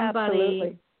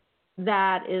somebody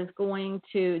that is going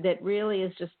to, that really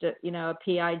is just a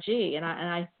PIG. And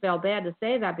I feel bad to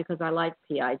say that because I like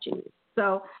PIGs.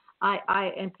 So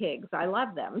and pigs, I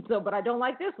love them. So, but I don't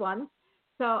like this one.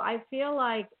 So I feel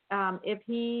like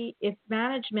if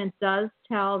management does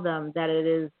tell them that it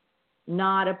is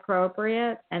not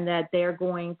appropriate and that they're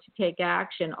going to take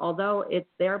action, although it's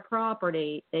their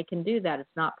property, they can do that.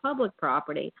 It's not public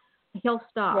property. He'll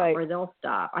stop, or they'll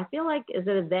stop. I feel like, is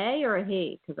it a they or a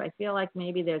he? Because I feel like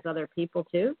maybe there's other people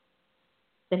too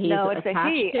that he's attached to. No, it's a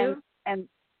he. And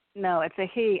no, it's a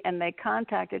he. And they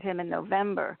contacted him in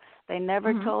November. They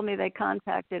never told me they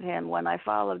contacted him. When I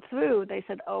followed through, they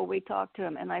said, "Oh, we talked to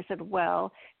him." And I said,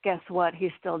 "Well, guess what?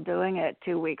 He's still doing it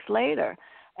 2 weeks later."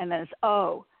 And then it's,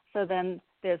 so then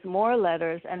there's more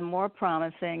letters and more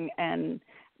promising, and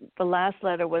the last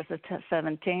letter was the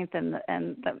 17th, and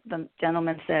the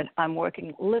gentleman said, "I'm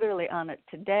working literally on it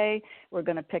today. We're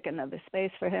going to pick another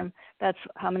space for him." That's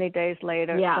how many days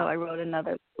later? Yeah. So I wrote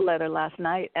another letter last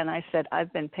night, and I said,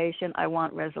 "I've been patient. I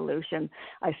want resolution."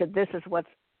 I said, "This is what,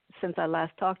 since I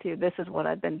last talked to you, this is what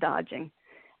I've been dodging."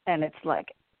 And it's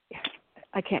like,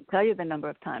 I can't tell you the number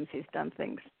of times he's done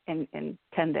things in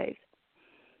 10 days.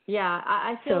 Yeah,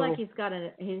 I feel like he's got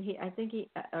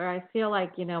I feel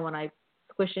like, when I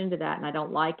squish into that and I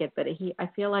don't like it, but I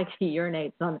feel like he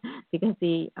urinates on, because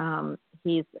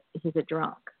he's a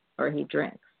drunk, or he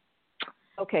drinks.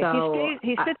 Okay, so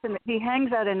he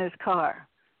hangs out in his car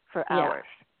for hours.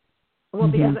 Well,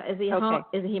 because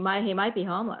he might be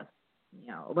homeless.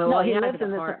 Well, he lives in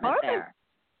this apartment there.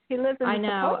 He lives in this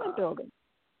apartment building.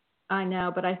 I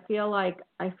know, but I feel like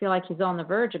he's on the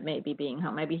verge of maybe being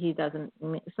home. Maybe he doesn't.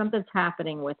 Something's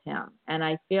happening with him, and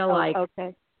I feel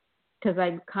because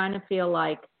I kind of feel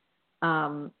like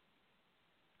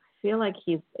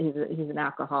he's an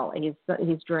alcoholic.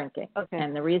 He's drinking,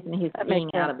 and the reason he's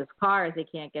being out of his car is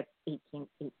he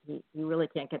really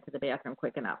can't get to the bathroom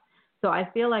quick enough. So I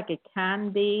feel like it can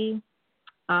be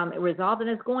resolved, and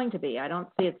it's going to be. I don't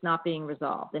see it's not being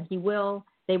resolved, and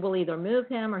they will either move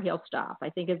him or he'll stop. I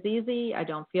think it's easy. I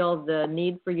don't feel the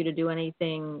need for you to do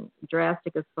anything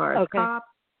drastic as far as cops,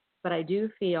 but I do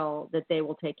feel that they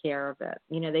will take care of it.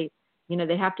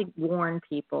 They have to warn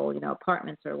people.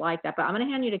 Apartments are like that. But I'm going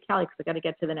to hand you to Kelly because I got to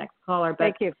get to the next caller. But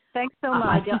thank you. Thanks so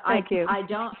much. Thank you. I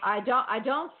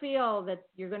don't feel that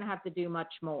you're going to have to do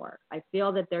much more. I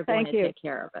feel that they're going to take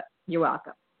care of it. You're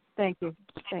welcome. Thank you.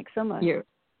 Thanks so much.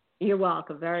 You're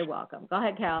welcome. Very welcome. Go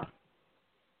ahead, Cal.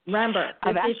 Remember,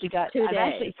 I've actually got. 2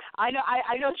 days. I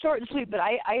know, short and sweet, but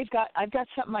I've got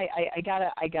something I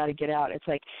gotta get out. It's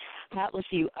like, Pat, let's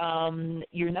see.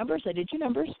 Your numbers. I did your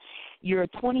numbers. You're a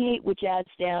 28, which adds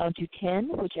down to 10,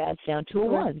 which adds down to a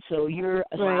 1. So you're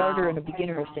a starter and a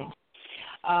beginner of things.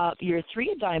 You're a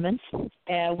 3 of diamonds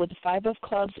with the 5 of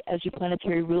clubs as your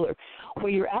planetary ruler. Where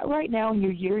you're at right now in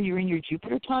your year, you're in your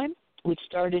Jupiter time, which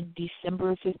started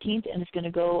December 15th and is going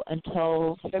to go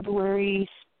until February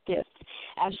 5th.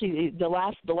 Actually, the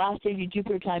last day of your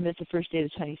Jupiter time is the first day of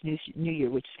the Chinese New Year,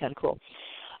 which is kind of cool.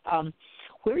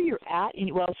 Where you're at,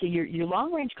 so your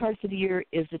long range card for the year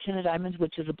is the 10 of diamonds,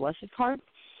 which is a blessed card,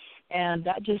 and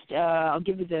that just I'll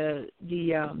give you the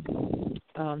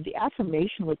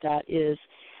affirmation with that is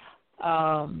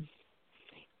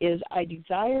I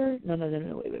desire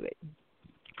wait.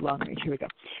 Long range, here we go.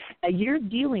 You're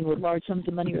dealing with large sums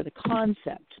of money, or the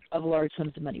concept of large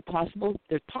sums of money.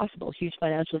 There's possible huge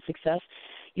financial success.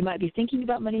 You might be thinking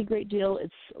about money a great deal.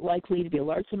 It's likely to be a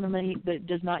large sum of money, but it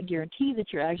does not guarantee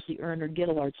that you actually earn or get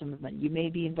a large sum of money. You may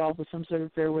be involved with some sort of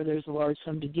affair where there's a large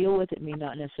sum to deal with. It may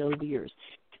not necessarily be yours.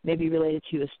 It may be related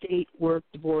to estate, work,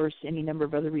 divorce, any number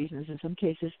of other reasons. In some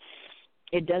cases,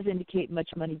 it does indicate much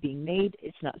money being made.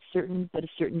 It's not certain, but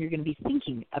it's certain you're going to be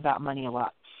thinking about money a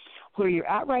lot. Where you're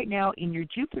at right now in your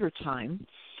Jupiter time,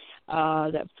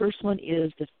 that first one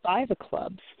is the 5 of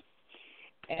clubs,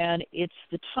 and it's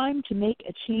the time to make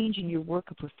a change in your work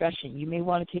or profession. You may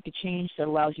want to take a change that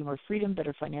allows you more freedom,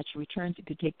 better financial returns. It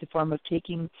could take the form of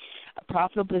taking a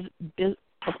profitable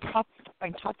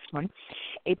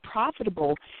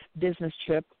business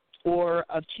trip, or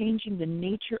of changing the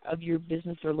nature of your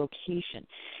business or location.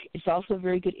 It's also a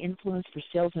very good influence for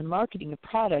sales and marketing of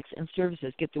products and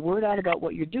services. Get the word out about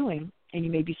what you're doing, and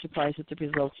you may be surprised at the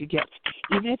results you get.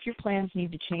 Even if your plans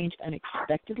need to change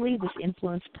unexpectedly, this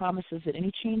influence promises that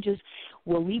any changes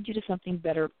will lead you to something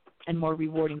better and more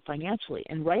rewarding financially.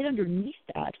 And right underneath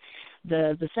that,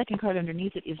 the second card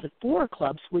underneath it is the 4 of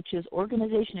clubs, which is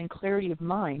organization and clarity of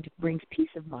mind, brings peace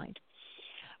of mind.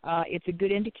 It's a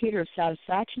good indicator of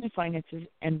satisfaction in finances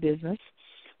and business,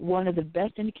 one of the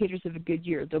best indicators of a good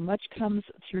year. Though much comes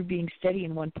through being steady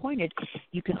and one-pointed,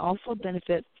 you can also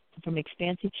benefit from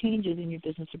expansive changes in your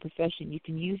business or profession. You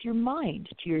can use your mind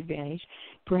to your advantage,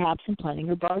 perhaps in planning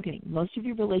or bargaining. Most of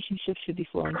your relationships should be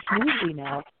flowing smoothly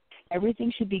now.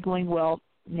 Everything should be going well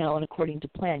now and according to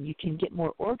plan. You can get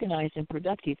more organized and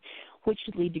productive, which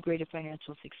should lead to greater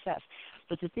financial success.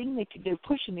 But the thing that they're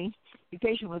pushing me, be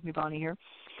patient with me, Bonnie, here,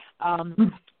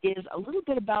 is a little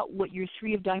bit about what your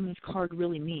 3 of diamonds card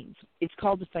really means. It's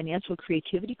called the financial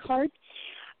creativity card.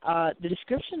 The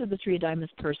description of the 3 of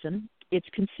diamonds person, it's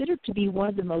considered to be one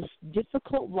of the most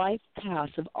difficult life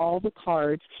paths of all the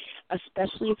cards,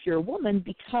 especially if you're a woman,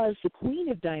 because the Queen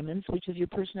of Diamonds, which is your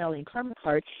personality and karma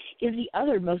card, is the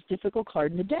other most difficult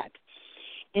card in the deck.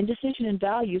 Indecision in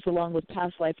values, along with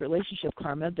past life relationship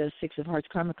karma, the 6 of Hearts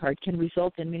karma card, can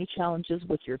result in many challenges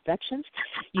with your affections.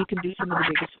 You can be some of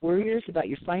the biggest worriers about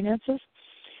your finances.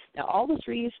 Now, all the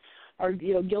 3s are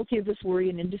guilty of this worry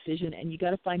and indecision, and you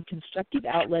got to find constructive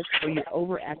outlets for your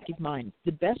overactive mind.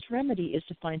 The best remedy is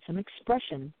to find some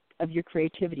expression of your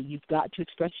creativity. You've got to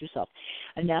express yourself.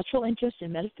 A natural interest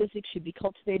in metaphysics should be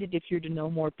cultivated if you're to know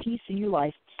more peace in your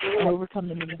life and overcome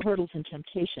the many hurdles and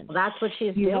temptations. Well, that's what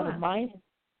she's you doing. Have a mind.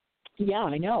 Yeah,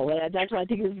 I know. That's why I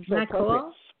think this is so Isn't that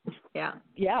appropriate. Cool? Yeah.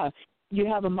 Yeah. You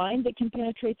have a mind that can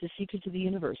penetrate the secrets of the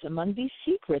universe. Among these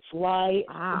secrets lie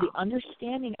the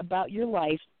understanding about your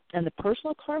life and the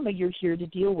personal karma you're here to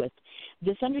deal with.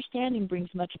 This understanding brings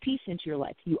much peace into your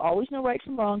life. You always know right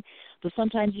from wrong, but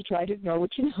sometimes you try to ignore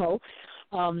what you know.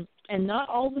 And not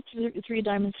all the 3 of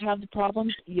diamonds have the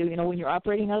problems. You know, when you're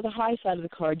operating out of the high side of the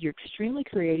card, you're extremely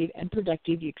creative and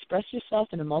productive. You express yourself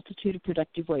in a multitude of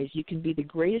productive ways. You can be the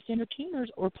greatest entertainers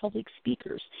or public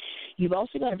speakers. You've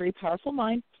also got a very powerful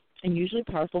mind and usually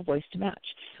a powerful voice to match.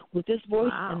 With this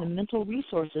voice and the mental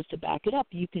resources to back it up,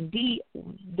 you can be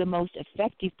the most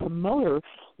effective promoter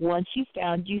once you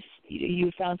found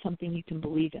something you can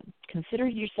believe in. Consider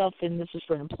yourself, and this is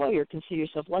for an employer, consider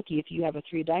yourself lucky if you have a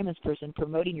 3 of diamonds person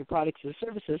promoting your products or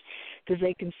services, because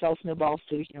they can sell snowballs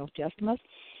to estimates.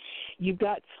 You've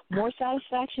got more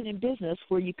satisfaction in business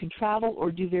where you can travel or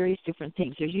do various different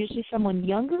things. There's usually someone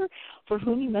younger for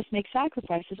whom you must make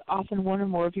sacrifices, often one or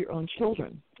more of your own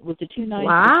children. With the 2 9s,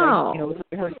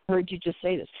 I heard you just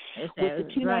say this. With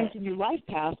the 2 9s in your life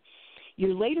path,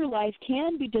 your later life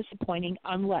can be disappointing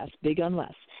unless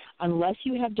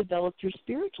you have developed your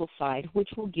spiritual side, which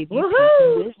will give you peace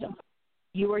and wisdom.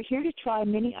 You are here to try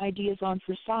many ideas on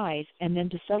for size and then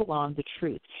to settle on the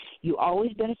truth. You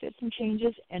always benefit from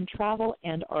changes and travel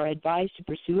and are advised to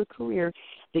pursue a career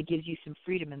that gives you some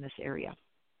freedom in this area.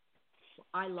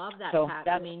 I love that, so Pat.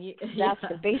 That's, I mean, that's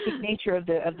the basic nature of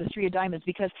the Three of Diamonds,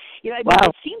 because wow.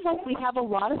 It seems like we have a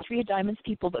lot of Three of Diamonds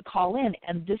people that call in,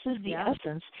 and this is the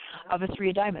essence of a Three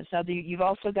of Diamonds. Now, you've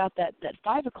also got that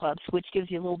Five of Clubs, which gives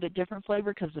you a little bit different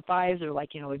flavor because the fives are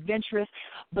like, adventurous,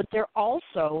 but they're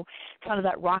also kind of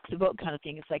that rock the boat kind of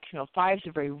thing. It's like, fives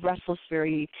are very restless,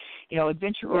 very,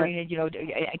 adventure-oriented.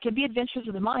 It can be adventures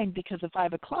of the mind because the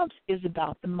Five of Clubs is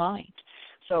about the mind.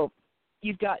 So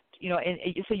you've got, and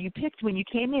so you picked, when you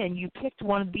came in, you picked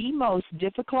one of the most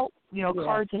difficult,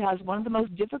 cards that has one of the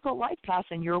most difficult life paths,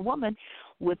 and you're a woman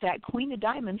with that Queen of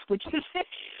Diamonds, which is,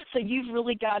 so you've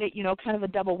really got it, kind of a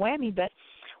double whammy. But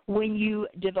when you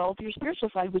develop your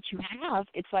spiritual side, which you have,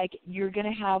 it's like you're going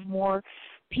to have more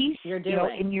peace, in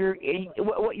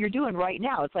what you're doing right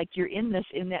now. It's like you're in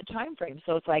that time frame.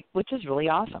 So it's like, which is really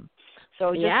awesome.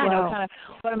 So just, kind of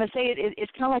what I'm going to say,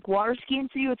 it's kind of like water skiing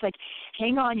for you. It's like,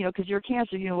 hang on, because you're a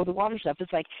Cancer, with the water stuff.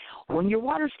 It's like when you're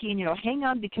water skiing, hang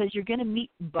on, because you're going to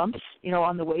meet bumps,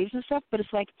 on the waves and stuff. But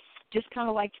it's like, just kind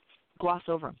of like gloss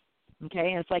over them,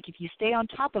 okay? And it's like if you stay on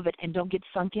top of it and don't get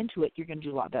sunk into it, you're going to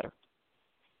do a lot better.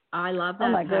 I love that.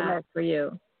 Oh my goodness, for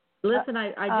you. Listen, I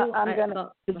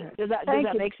do. Does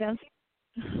that make sense?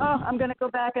 Oh, I'm going to go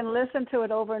back and listen to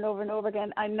it over and over and over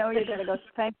again. I know you're going to go,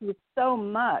 thank you so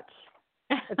much.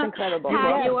 It's incredible.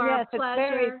 You are a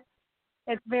pleasure.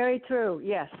 It's very true.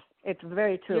 Yes, it's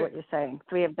very true what you're saying.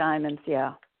 Three of Diamonds,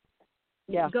 yeah.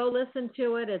 Go listen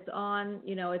to it. It's on,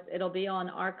 it'll be on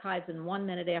archives in 1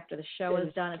 minute after the show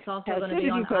is done. It's also going to be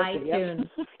on iTunes.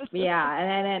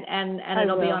 And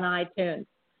it'll be on iTunes.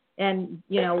 And,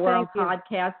 we're on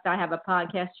podcast. I have a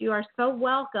podcast. You are so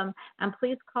welcome. And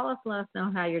please call us and let us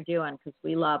know how you're doing, because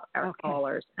we love our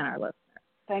callers and our listeners.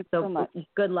 Thanks so much.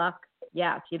 Good luck.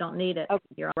 Yes, you don't need it. Okay.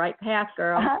 You're on the right path,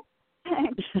 girl.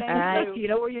 Thank you. You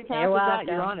know where your path is at.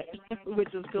 You're on it,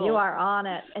 which is cool. You are on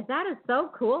it. And that is so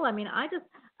cool. I mean,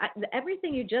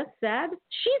 everything you just said,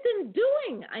 she's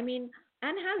doing. I mean,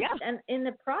 and has and in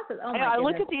the process. Oh my goodness, I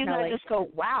look at these Kelly. and I just go,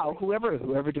 wow,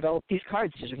 whoever developed these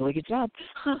cards did a really good job.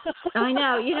 I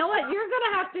know. You know what? You're going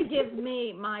to have to give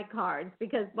me my cards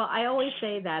because, I always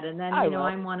say that, and then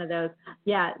I'm one of those.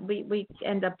 Yeah, we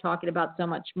end up talking about so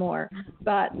much more.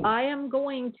 But I am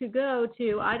going to go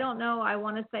to. I don't know. I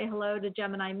want to say hello to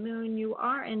Gemini Moon. You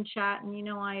are in chat, and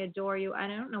I adore you. I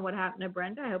don't know what happened to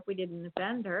Brenda. I hope we didn't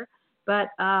offend her. But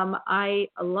I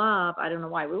don't know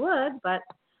why we would, but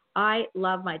I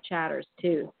love my chatters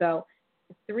too. So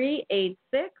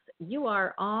 386, you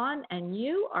are on, and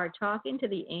you are talking to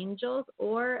the angels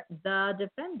or the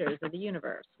defenders of the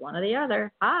universe, one or the other.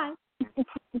 Hi.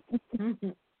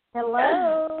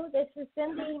 Hello, this is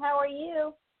Cindy. How are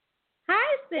you?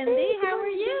 Hi, Cindy. How are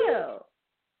you?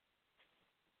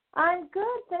 I'm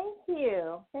good, thank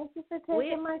you. Thank you for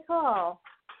taking my call.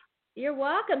 You're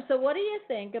welcome. So what do you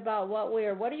think about what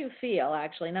do you feel,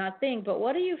 actually, not think, but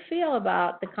what do you feel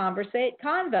about the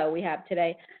convo we have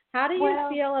today? How do you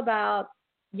feel about,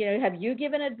 have you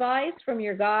given advice from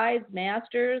your guides,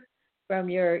 masters, from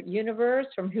your universe,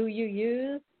 from who you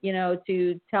use,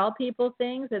 to tell people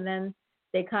things, and then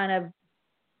they kind of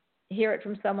hear it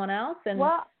from someone else? I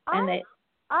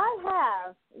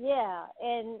have,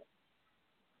 and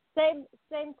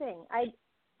same thing.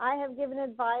 I have given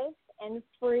advice and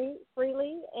freely,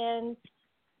 and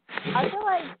I feel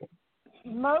like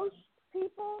most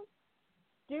people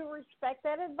do respect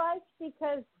that advice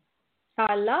because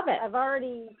I love it. I've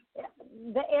already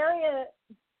the area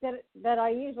that I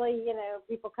usually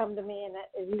people come to me, and that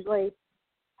is usually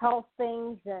health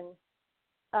things and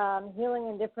healing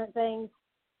and different things,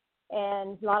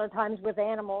 and a lot of times with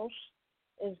animals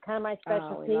is kind of my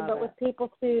specialty, but with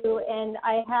people too, and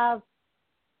I have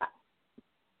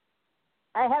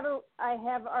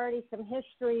already some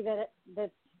history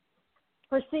that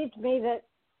precedes me that,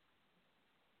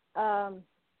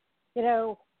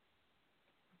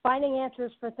 finding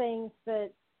answers for things that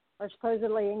are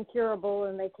supposedly incurable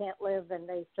and they can't live and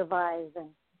they survive. And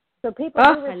so people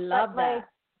do respect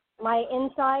my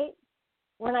insight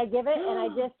when I give it, and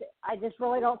I just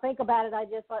really don't think about it. I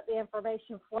just let the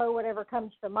information flow, whatever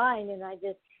comes to mind, and I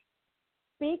just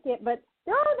speak it. But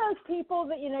there are those people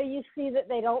that, you see that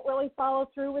they don't really follow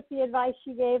through with the advice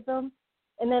you gave them.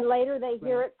 And then later they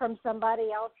hear it from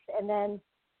somebody else, and then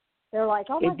they're like,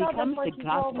 oh, my God, that's what you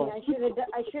told me.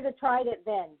 I should have tried it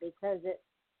then because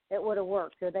it would have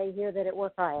worked. Or they hear that it will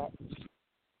try it.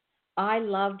 I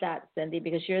love that, Cindy,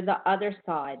 because you're the other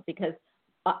side. Because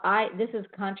This is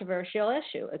a controversial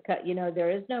issue. There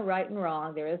is no right and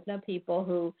wrong. There is no people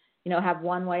who, have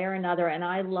one way or another. And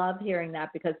I love hearing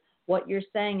that, because what you're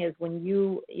saying is when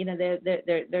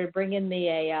they're bringing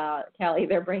me Kelly,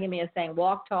 they're bringing me a saying,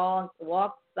 walk tall,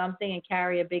 walk something and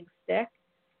carry a big stick.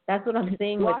 That's what I'm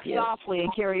seeing walk with you. Walk softly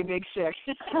and carry a big stick.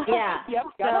 Yeah. Yep,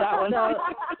 got that one.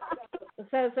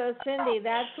 So Cindy,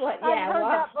 that's what, I've heard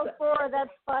that before.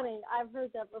 That's funny. I've heard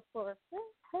that before.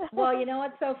 Well, you know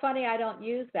what's so funny? I don't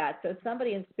use that. So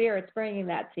somebody in spirit's bringing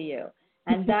that to you.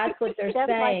 And that's what they're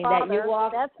saying, my father. that you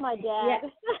walk. That's my dad. Yeah,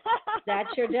 that's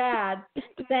your dad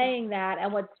saying that.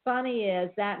 And what's funny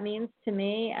is that means to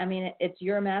me, I mean, it's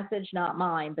your message, not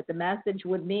mine, but the message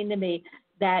would mean to me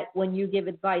that when you give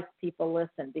advice, people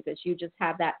listen, because you just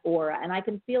have that aura. And I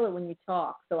can feel it when you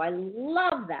talk. So I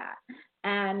love that.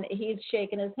 And he's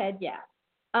shaking his head, yes.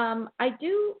 I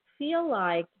do feel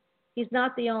like he's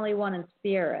not the only one in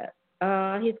spirit.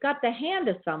 He's got the hand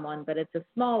of someone, but it's a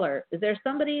smaller. Is there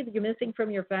somebody that you're missing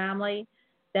from your family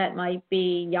that might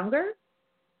be younger?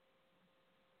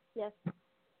 Yes.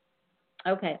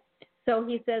 Okay. So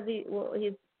he says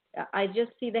I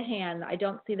just see the hand. I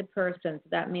don't see the person. So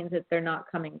that means that they're not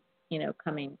coming.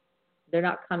 They're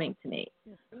not coming to me.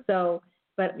 Mm-hmm. So,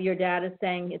 but your dad is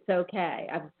saying it's okay.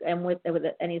 I'm with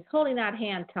it, and he's holding that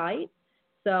hand tight.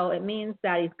 So it means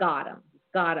that he's got him.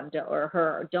 Or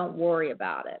her. Don't worry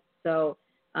about it. So,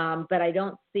 but I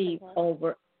don't see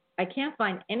over. I can't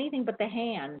find anything but the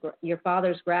hand. Your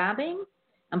father's grabbing.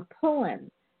 I'm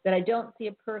pulling. That I don't see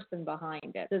a person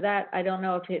behind it. So that I don't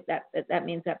know if that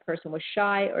means that person was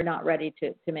shy or not ready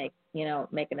to make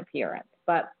an appearance.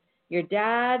 But your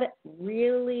dad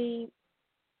really.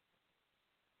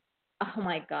 Oh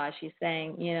my gosh, he's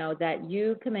saying that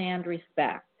you command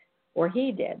respect, or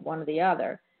he did, one or the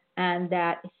other. And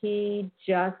that he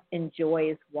just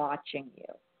enjoys watching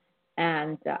you.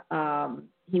 And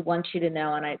he wants you to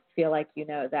know, and I feel like you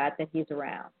know that he's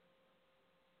around.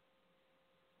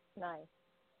 Nice.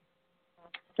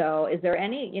 So is there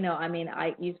any,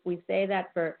 we say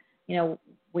that for,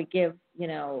 we give,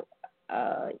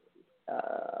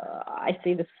 I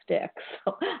see the stick.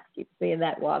 So I keep seeing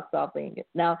that walk softly.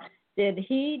 Now, did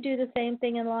he do the same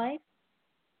thing in life?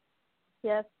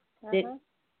 Yes.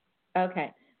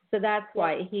 Okay. So that's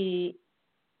why he's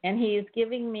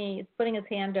putting his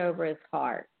hand over his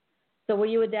heart. So were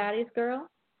you a daddy's girl?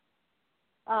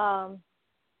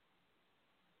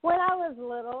 When I was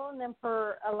little, and then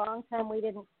for a long time we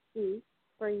didn't speak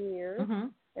for years. Mm-hmm.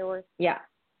 There were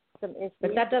some issues.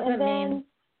 But that doesn't mean.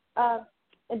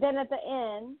 And then at the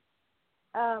end,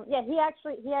 he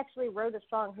actually wrote a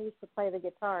song. He used to play the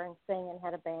guitar and sing and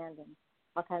had a band and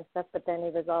all kinds of stuff. But then he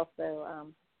was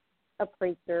also a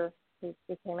preacher. He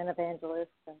became an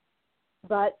evangelist.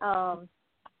 But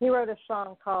he wrote a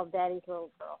song called "Daddy's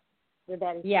Little Girl." Your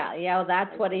daddy's. Yeah. Well,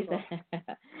 that's what he said.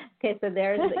 Okay, so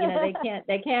there's,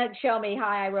 they can't show me,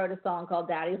 hi, I wrote a song called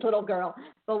Daddy's Little Girl.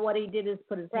 But what he did is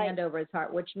put his hand over his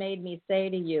heart, which made me say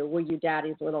to you, were you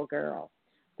Daddy's little girl?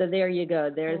 So there you go.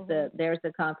 There's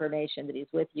the confirmation that he's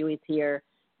with you. He's here,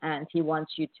 and he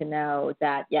wants you to know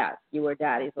that, yes, you were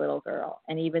Daddy's little girl.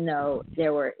 And even though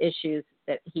there were issues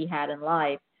that he had in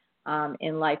life,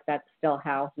 that's still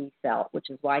how he felt,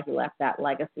 which is why he left that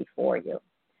legacy for you.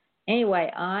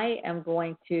 Anyway, I am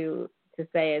going to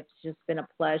say it's just been a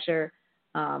pleasure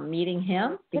meeting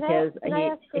him, because can I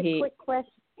ask a quick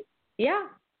question? Yeah,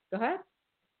 go ahead.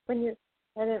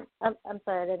 I'm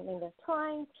sorry, I didn't mean to.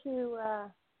 Trying to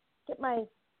get my,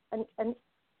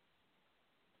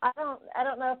 I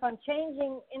don't know if I'm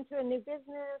changing into a new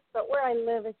business, but where I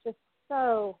live is just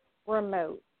so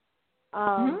remote,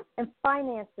 and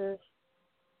finances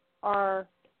are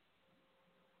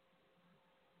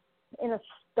in a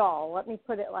stall. Let me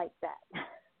put it like that.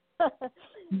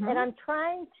 And I'm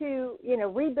trying to,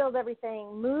 rebuild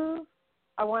everything, move.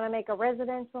 I want to make a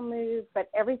residential move, but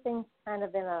everything's kind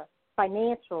of in a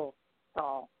financial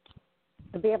stall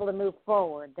to be able to move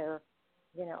forward. There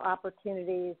are,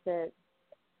 opportunities that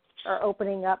are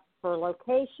opening up for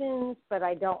locations, but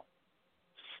I don't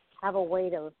have a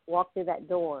way to walk through that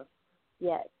door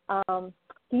yet. Do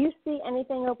you see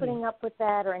anything opening up with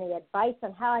that, or any advice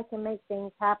on how I can make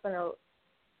things happen, or,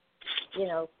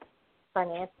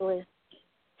 financially?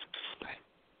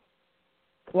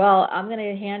 Well, I'm going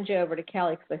to hand you over to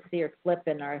Kelly because I see her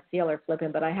flipping, or I feel her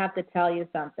flipping, but I have to tell you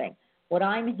something. What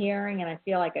I'm hearing, and I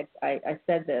feel like I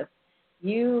said this,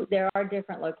 there are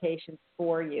different locations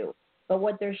for you, but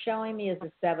what they're showing me is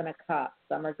the 7 of Cups.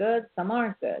 Some are good, some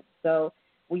aren't good. So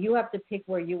you have to pick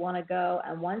where you want to go,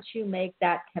 and once you make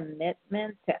that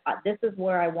commitment to this is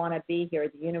where I want to be here,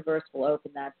 the universe will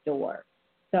open that door.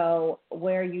 So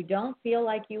where you don't feel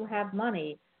like you have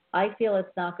money, I feel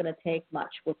it's not going to take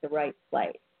much with the right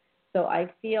place. So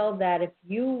I feel that if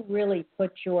you really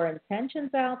put your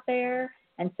intentions out there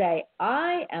and say,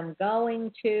 I am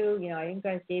going to, I think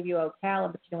I gave you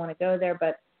Ocala, but you don't want to go there,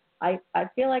 but I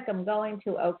feel like I'm going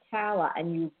to Ocala,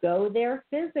 and you go there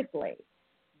physically,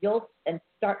 and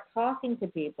start talking to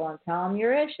people and tell them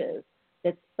your issues,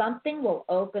 that something will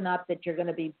open up that you're going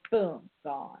to be, boom,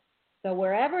 gone. So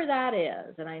wherever that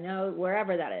is, and I know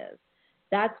wherever that is,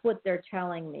 that's what they're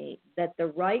telling me, that the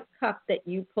right cup that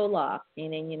you pull up,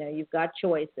 meaning, you've got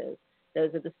choices,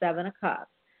 those are the 7 of Cups,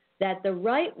 that the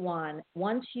right one,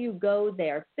 once you go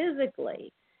there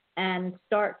physically and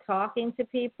start talking to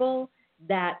people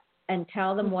and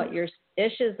tell them what your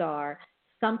issues are,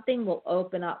 something will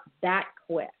open up that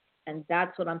quick. And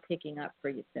that's what I'm picking up for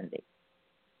you, Cindy.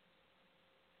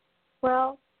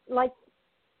 Well, like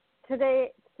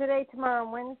today, tomorrow,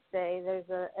 and Wednesday, there's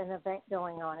an event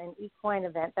going on, an equine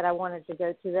event that I wanted to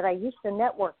go to that I used to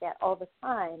network at all the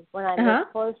time when I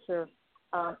lived closer.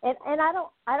 And I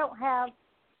don't have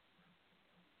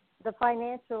the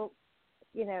financial,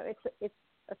 it's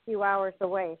a few hours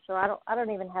away, so I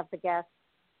don't even have the gas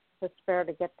to spare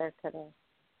to get there today,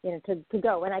 to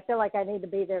go. And I feel like I need to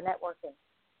be there networking.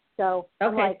 So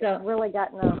I'm really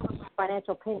gotten a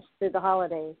financial pinch through the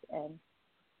holidays, and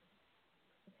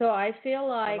so I feel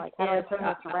like how do I turn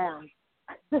this around?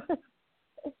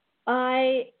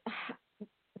 I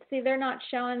see. They're not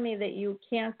showing me that you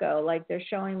can't go. Like, they're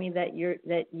showing me that you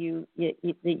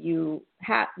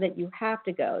have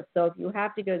to go. So if you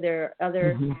have to go, there are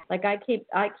other like I keep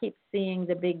seeing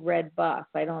the big red bus.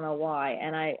 I don't know why,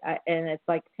 and it's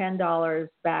like $10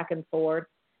 back and forth.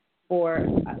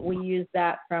 We use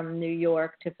that from New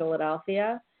York to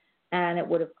Philadelphia, and it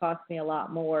would have cost me a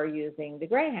lot more using the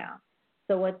Greyhound.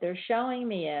 So what they're showing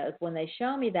me is, when they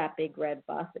show me that big red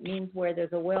bus, it means where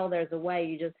there's a will, there's a way.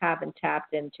 You just haven't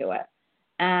tapped into it.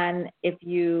 And if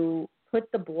you put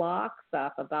the blocks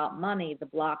up about money, the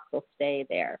blocks will stay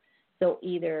there. So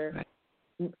either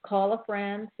call a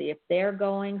friend, see if they're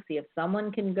going, see if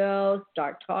someone can go,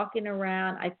 start talking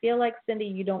around. I feel like, Cindy,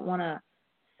 you don't want to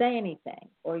say anything,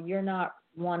 or you're not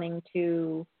wanting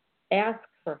to ask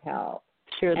for help.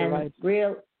 Share the right.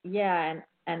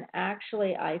 And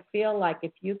actually, I feel like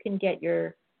if you can get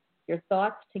your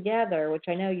thoughts together, which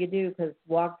I know you do, because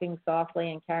walking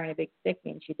softly and carrying a big stick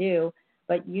means you do,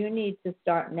 but you need to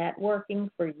start networking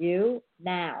for you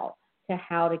now to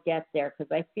how to get there,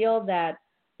 because I feel that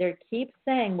they keep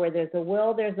saying where there's a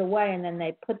will, there's a way, and then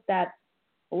they put that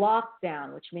block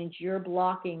down, which means you're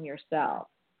blocking yourself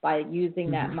by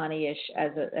using that money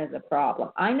as a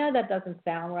problem. I know that doesn't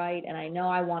sound right, and I know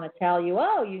I want to tell you,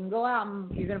 you can go out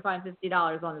and you're going to find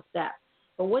 $50 on the steps.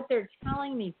 But what they're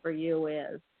telling me for you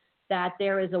is that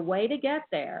there is a way to get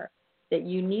there, that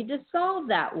you need to solve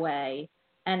that way,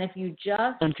 and if you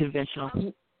just unconventional,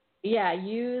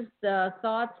 use the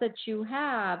thoughts that you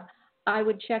have, I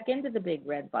would check into the big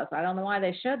red bus. I don't know why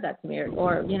they showed that to me,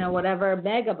 or whatever,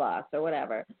 mega bus or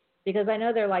whatever, because I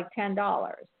know they're like $10.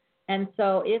 And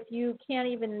so if you can't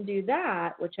even do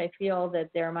that, which I feel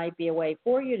that there might be a way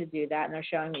for you to do that, and they're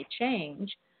showing me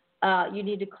change, you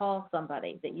need to call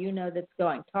somebody that that's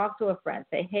going. Talk to a friend.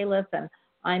 Say, hey, listen,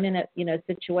 I'm in a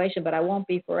situation, but I won't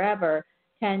be forever.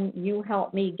 Can you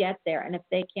help me get there? And if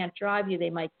they can't drive you, they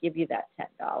might give you that $10.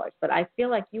 But I feel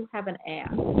like you haven't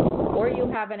asked, or you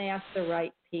haven't asked the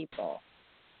right people.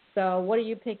 So what are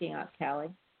you picking up, Kelly?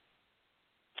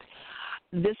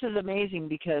 This is amazing,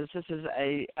 because this is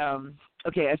and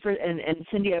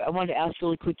Cindy, I wanted to ask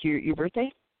really quick your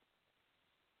birthday.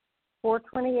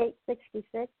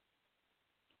 4/28/66.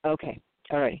 Okay,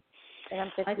 all right. And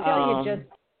I'm 50. I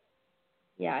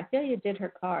feel you did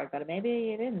her card, but maybe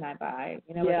you didn't.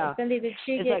 Cindy, did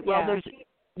she it's get? Like, well, it's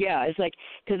like,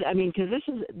 because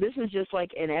this is just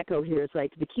like an echo here. It's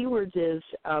like the keywords is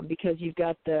because you've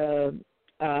got the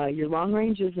your long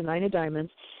range is the 9 of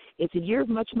diamonds. It's a year of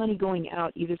much money going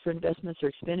out, either for investments or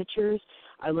expenditures.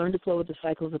 I learned to flow with the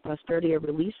cycles of prosperity. I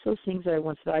released those things that I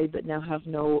once valued but now have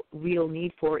no real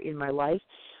need for in my life.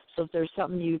 So if there's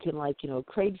something you can, like,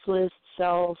 Craigslist,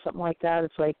 sell, something like that,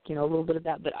 it's like, a little bit of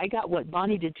that. But I got what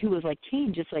Bonnie did, too, was like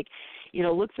change. It's like,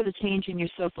 look for the change in your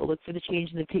sofa, look for the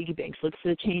change in the piggy banks, look for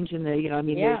the change in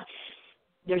the,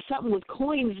 there's something with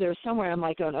coins there somewhere. I'm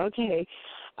like going, okay.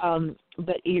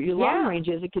 But your long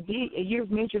ranges, it could be a year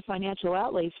of major financial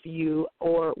outlays for you,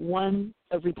 or one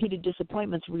of repeated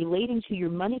disappointments relating to your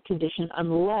money condition,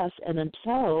 unless and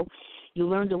until you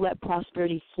learn to let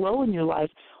prosperity flow in your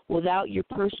life without your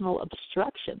personal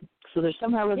obstruction. So there's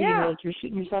somehow really, like you're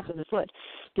shooting yourself in the foot.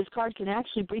 This card can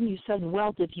actually bring you sudden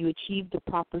wealth if you achieve the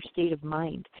proper state of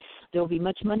mind. There will be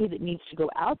much money that needs to go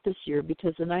out this year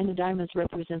because the Nine of Diamonds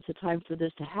represents a time for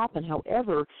this to happen.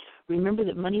 However, remember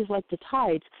that money is like the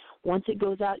tides. Once it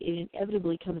goes out, it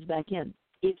inevitably comes back in.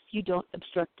 If you don't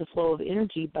obstruct the flow of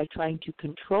energy by trying to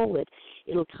control it,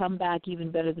 it'll come back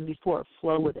even better than before.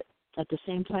 Flow with it. At the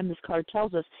same time, this card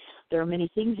tells us there are many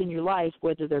things in your life,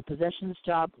 whether they're possessions,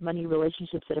 jobs, money,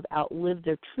 relationships, that have outlived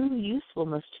their true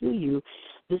usefulness to you.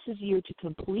 This is a year to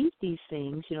complete these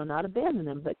things, not abandon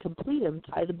them, but complete them,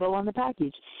 tie the bow on the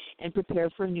package, and prepare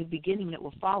for a new beginning that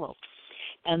will follow.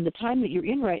 And the time that you're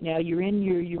in right now, you're in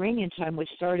your Uranian time, which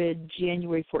started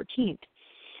January 14th.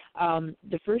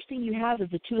 The first thing you have is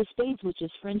the Two of Spades, which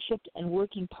is friendship and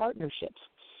working partnerships.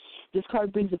 This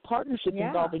card brings a partnership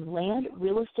involving land,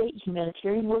 real estate,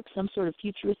 humanitarian work, some sort of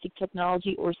futuristic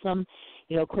technology, or some,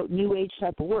 quote, new age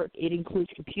type of work. It includes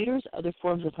computers, other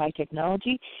forms of high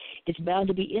technology. It's bound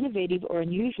to be innovative or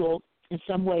unusual in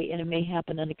some way, and it may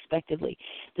happen unexpectedly.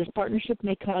 This partnership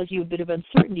may cause you a bit of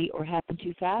uncertainty or happen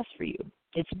too fast for you.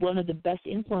 It's one of the best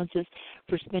influences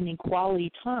for spending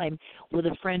quality time with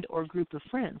a friend or group of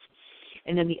friends.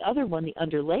 And then the other one, the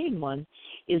underlaying one,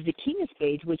 is the King of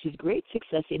Spades, which is great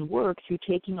success in work through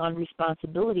taking on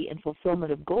responsibility and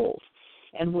fulfillment of goals.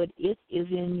 And what it is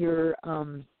in your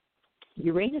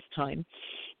Uranus time,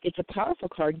 it's a powerful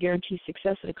card, guarantees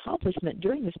success and accomplishment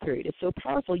during this period. It's so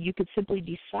powerful you could simply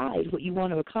decide what you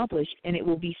want to accomplish, and it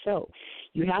will be so.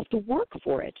 You have to work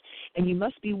for it, and you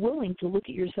must be willing to look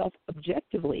at yourself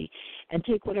objectively and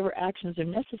take whatever actions are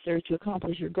necessary to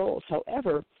accomplish your goals.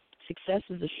 However, success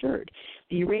is assured.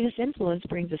 The Uranus influence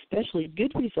brings especially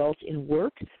good results in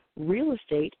work, real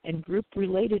estate, and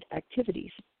group-related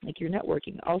activities, like your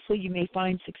networking. Also, you may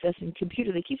find success in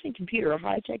computer. They keep saying computer or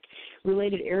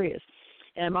high-tech-related areas.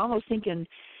 And I'm almost thinking,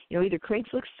 either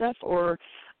Craigslist stuff or,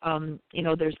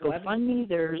 there's GoFundMe.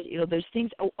 There's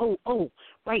things.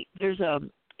 Right. There's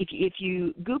if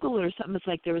you Google it or something, it's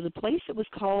like there was a place that was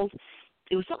called.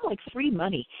 It was something like Free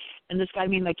Money, and this guy,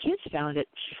 my kids found it,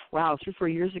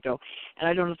 3-4 years ago, and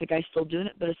I don't know if the guy's still doing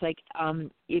it, but it's like,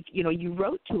 if, you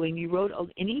wrote to him, you wrote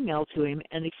an email to him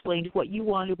and explained what you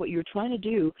wanted, what you were trying to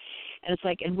do, and it's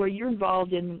like, and where you're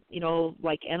involved in,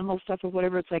 like animal stuff or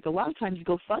whatever, it's like a lot of times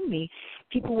GoFundMe,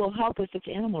 people will help if it's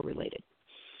animal related.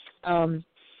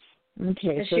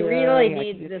 Okay, so she really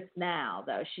needs this now,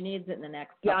 though. She needs it in the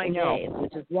next couple days,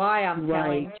 which is why I'm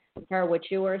telling her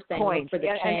what you were saying. Coins. For the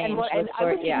change. And I was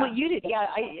thinking what you did. Yeah,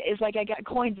 it's like I got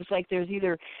coins. It's like there's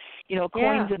either,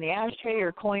 coins in the ashtray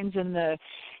or coins in the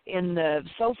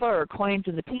sofa or coins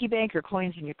in the piggy bank or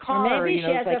coins in your car. Or maybe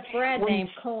she has a friend named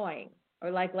Coin.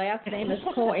 Or like last name is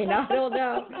Coin. I don't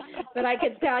know. But I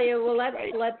could tell you, well,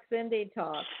 let Cindy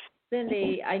talk.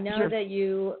 Cindy, I know that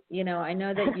you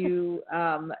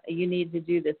need to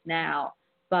do this now,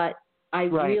 but I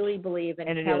really believe,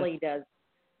 and Kelly does,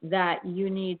 that you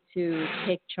need to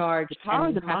take charge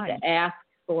and you have to ask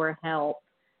for help,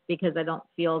 because I don't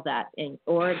feel that,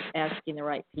 or asking the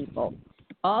right people.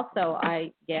 Also,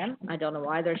 I don't know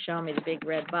why they're showing me the big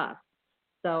red bus.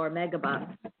 Or mega bus,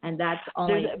 and that's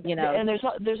only And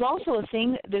there's also a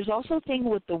thing. There's also a thing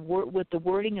with the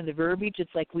wording and the verbiage. It's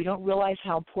like we don't realize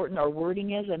how important our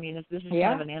wording is. I mean, this is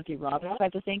kind of an Anthony Robbins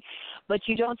type of thing, but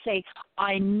you don't say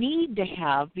I need to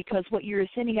have, because what you're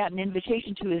sending out an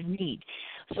invitation to is need.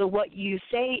 So what you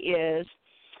say is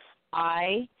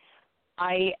I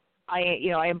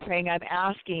am praying. I'm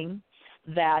asking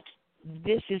that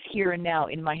this is here and now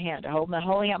in my hand. I'm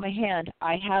holding out my hand.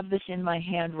 I have this in my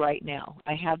hand right now.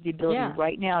 I have the ability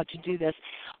right now to do this.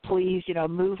 Please,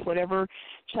 move whatever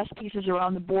chess pieces are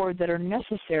on the board that are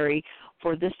necessary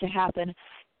for this to happen.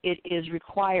 It is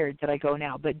required that I go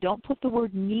now. But don't put the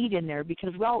word need in there,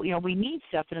 because, we need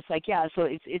stuff, and it's like, so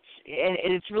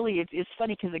it's really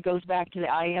funny, because it goes back to the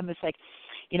I am. It's like,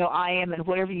 I am, and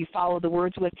whatever you follow the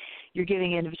words with, you're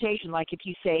giving an invitation. Like if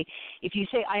you say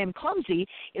I am clumsy,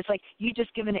 it's like you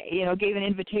just gave an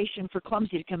invitation for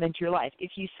clumsy to come into your life.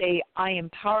 If you say I am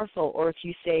powerful, or if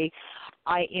you say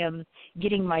I am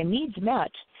getting my needs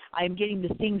met, I am getting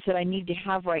the things that I need to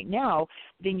have right now,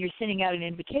 then you're sending out an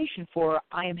invitation for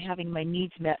I am having my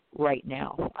needs met right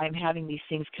now. I'm having these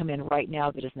things come in right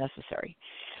now that is necessary.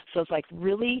 So it's like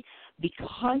really be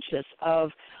conscious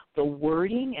of the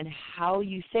wording and how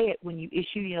you say it when you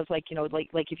issue. It's like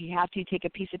if you have to take a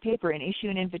piece of paper and issue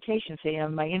an invitation, say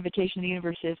my invitation to the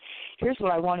universe is, here's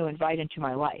what I want to invite into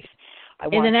my life.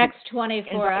 In the next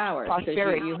 24 hours,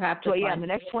 prosperity. You have to. In the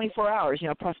next 24 hours,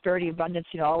 prosperity, abundance,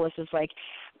 all this is like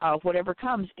whatever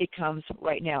comes, it comes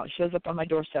right now. It shows up on my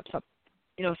doorstep,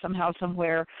 somehow,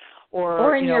 somewhere,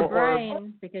 or in your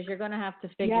brain, because you're going to have to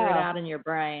figure it out in your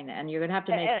brain, and you're going to have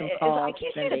to make some calls. I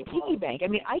keep seeing a piggy bank. I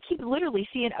mean, I keep literally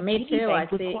seeing a me piggy too.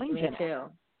 bank with coins in it. Me too.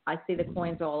 I see the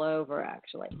coins all over,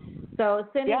 actually. So,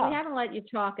 Cindy, we haven't let you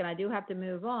talk, and I do have to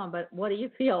move on, but what do you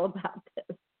feel about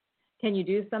this? Can you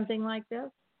do something like this?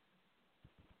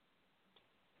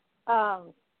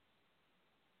 I've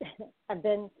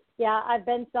been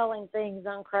selling things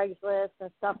on Craigslist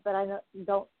and stuff that I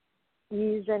don't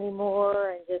use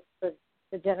anymore, and just to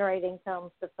generate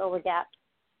income to fill the gaps.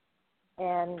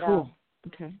 And cool.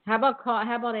 Okay. How about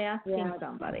asking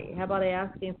somebody? How about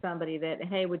asking somebody that,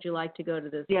 hey, would you like to go to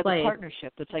this place? Yeah, the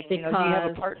partnership. It's like, do you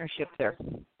have a partnership there?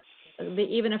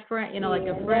 Even a friend, like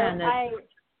a friend.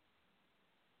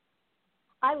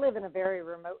 I live in a very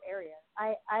remote area.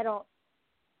 I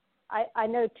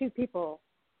know two people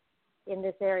in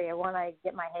this area. One I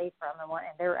get my hay from, and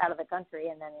they're out of the country,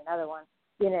 and then another one,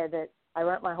 that I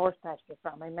rent my horse pasture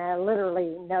from. I mean, I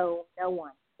literally know no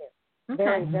one.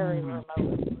 Very, very remote.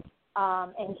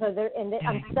 And so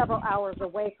I'm several hours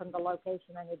away from the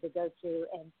location I need to go to,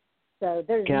 and so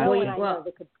there's no one I know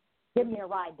that could give me a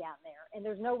ride down there. And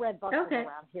there's no red buses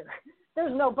around here.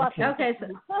 There's no buses. Okay. So,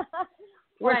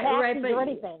 or taxis or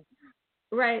anything.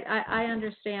 Right, I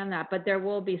understand that, but there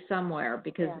will be somewhere,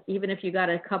 because even if you got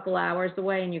a couple hours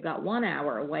away and you got 1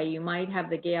 hour away, you might have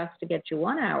the gas to get you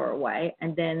 1 hour away,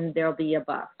 and then there'll be a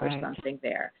bus or something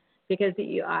there. Because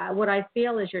what I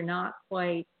feel is you're not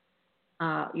quite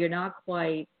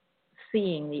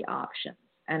seeing the options,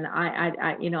 and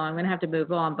I'm going to have to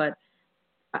move on, but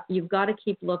you've got to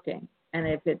keep looking, and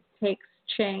if it takes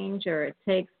change, or it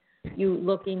takes you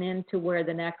looking into where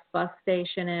the next bus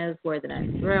station is, where the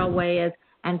next railway is,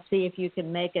 and see if you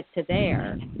can make it to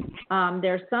there.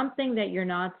 There's something that you're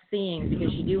not seeing,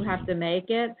 because you do have to make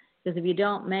it, because if you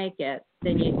don't make it,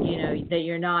 then that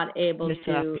you're not able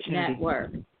to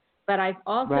network. But I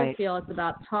also feel it's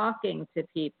about talking to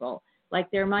people.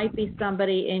 Like, there might be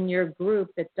somebody in your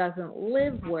group that doesn't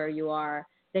live where you are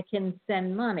that can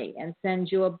send money and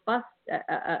send you a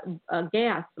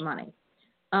gas money.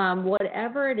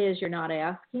 Whatever it is you're not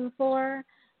asking for,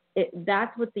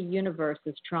 that's what the universe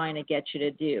is trying to get you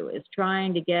to do, is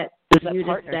trying to get you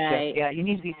to say you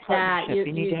need to be partnership.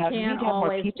 You can't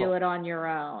always do it on your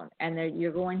own, and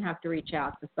you're going to have to reach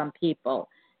out to some people,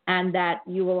 and that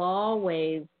you will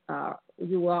always,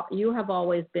 you have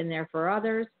always been there for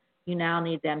others. You now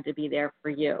need them to be there for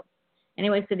you.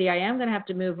 Anyway, Cindy, I am going to have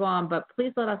to move on, but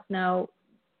please let us know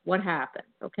what happens,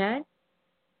 okay?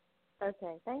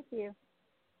 Okay, thank you.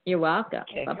 You're welcome.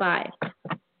 Okay. Bye-bye.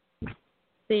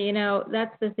 See,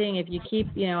 that's the thing. If you keep,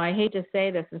 I hate to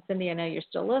say this, and Cindy, I know you're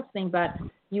still listening, but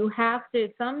you have to,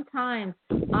 sometimes,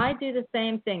 I do the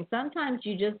same thing. Sometimes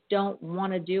you just don't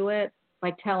want to do it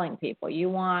by telling people. You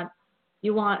want,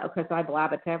 of course, I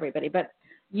blab it to everybody, but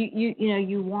you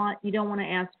don't want to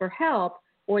ask for help,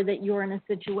 or that you're in a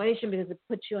situation because it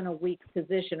puts you in a weak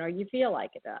position, or you feel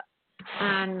like it does.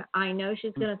 And I know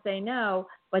she's going to say no,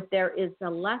 but there is a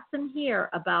lesson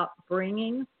here about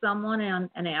bringing someone in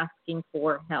and asking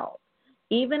for help,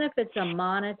 even if it's a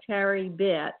monetary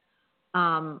bit.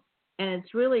 And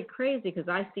it's really crazy, because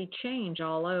I see change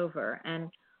all over, and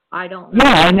I don't know.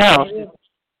 Yeah, I know.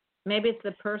 Maybe it's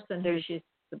the person who she's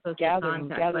supposed to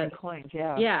contact. Gathering coins,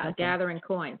 gathering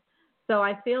coins. So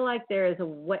I feel like there is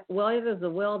there's a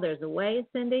will, there's a way,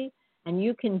 Cindy, and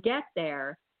you can get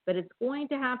there. But it's going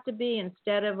to have to be,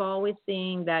 instead of always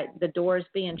seeing that the door's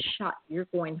being shut, you're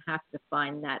going to have to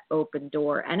find that open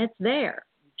door, and it's there.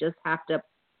 You just have to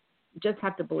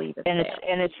believe it's there.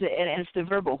 And it's the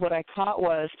verbal. What I caught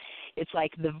was, it's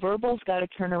like the verbal's got to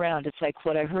turn around. It's like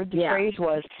what I heard the phrase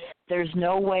was, there's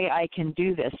no way I can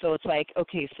do this. So it's like,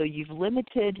 okay, so you've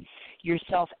limited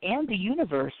yourself and the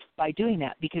universe by doing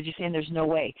that, because you're saying there's no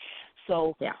way.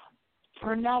 So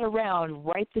turn that around,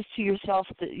 write this to yourself,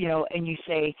 and you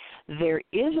say, there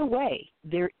is a way.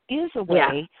 There is a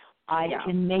way I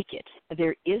can make it.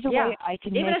 There is a way I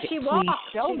can make it. Please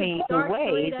show me the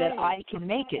way that I can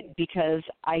make it, because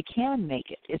I can make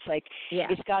it. It's like,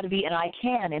 it's got to be an I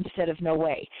can instead of no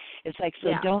way. It's like,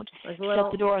 so don't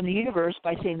shut the door on the universe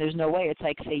by saying there's no way. It's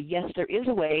like, say, yes, there is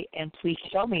a way, and please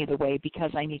show me the way,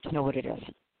 because I need to know what it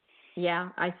is. Yeah,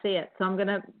 I see it. So I'm going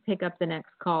to pick up the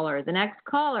next caller. The next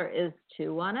caller is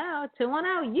 210.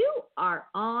 210, you are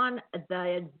on the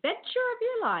adventure of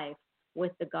your life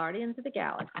with the Guardians of the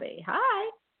Galaxy.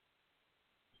 Hi.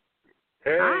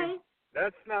 Hey. Hi.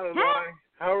 That's not a lie.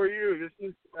 How are you? This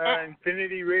is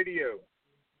Infinity Radio.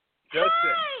 Justin.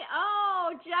 Hi.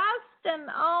 Oh, Justin.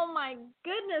 Oh, my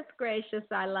goodness gracious.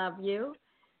 I love you.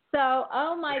 So,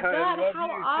 oh, my God. How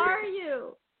are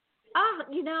you?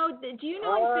 you know, do you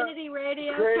know Infinity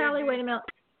Radio, crazy. Kelly? Wait a minute.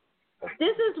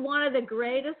 This is one of the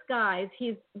greatest guys.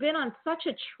 He's been on such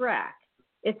a trek.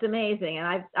 It's amazing,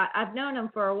 and I've known him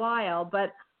for a while.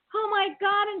 But oh my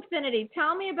God, Infinity!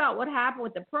 Tell me about what happened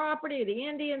with the property, the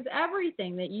Indians,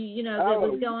 everything that that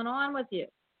was going on with you.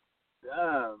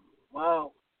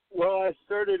 Well, I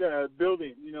started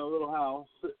building, a little house,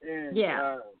 and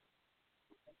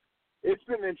it's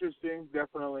been interesting,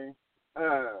 definitely.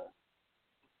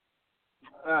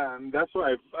 That's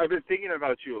why I've been thinking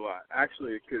about you a lot,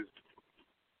 actually, because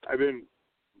I've been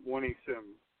wanting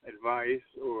some advice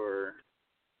or,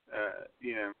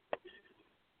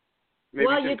 maybe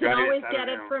well, some you can guidance. always get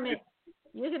it from me.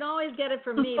 You can always get it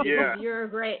from me because you're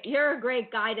a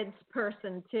great guidance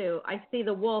person too. I see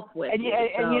the wolf with you.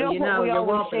 And so, what we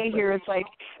always say here is like,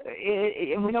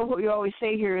 and we know what we always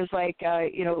say here is like,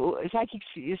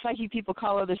 psychic people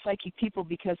call other psychic people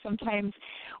because sometimes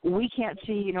we can't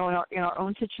see, in our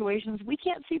own situations, we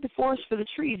can't see the forest for the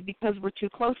trees because we're too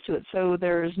close to it. So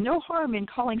there's no harm in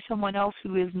calling someone else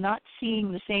who is not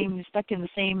seeing the same, stuck in the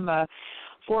same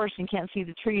forest and can't see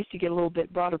the trees to get a little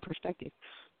bit broader perspective.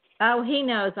 Oh, he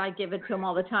knows. I give it to him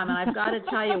all the time, and I've got to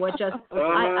tell you what just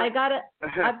I've got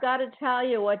to tell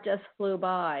you what just flew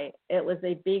by. It was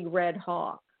a big red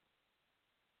hawk.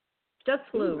 Just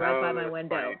flew right by my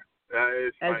window. Funny. That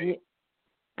is funny.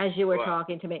 As you were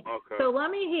talking to me. Okay. So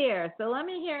let me hear.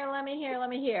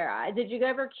 Did you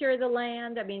ever cure the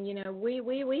land? I mean,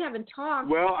 we haven't talked.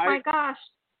 Well, my gosh.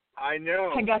 I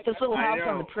know. I got this little house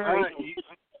on the prairie.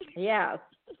 Yes.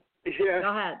 Yeah. Go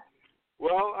ahead.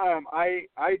 Well, I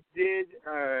did,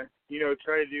 try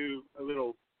to do a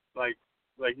little, like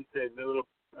you said, the little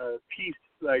peace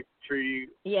like treaty.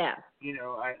 Yeah. He's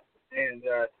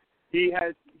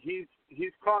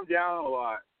calmed down a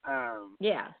lot.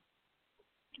 Yeah.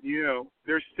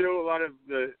 There's still a lot of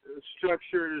the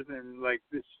structures and like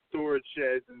the storage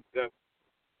sheds and stuff,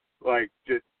 like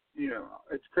just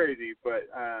it's crazy, but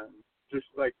just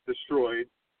like destroyed.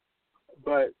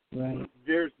 But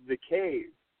there's the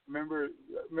cave. Remember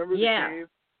the cave?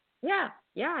 Yeah,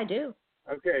 I do.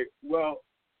 Okay, well,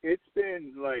 it's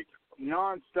been like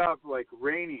nonstop, like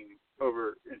raining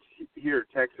over here in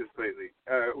Texas lately,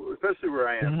 especially where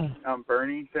I am. I'm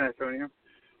Bernie, San Antonio.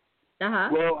 Uh-huh.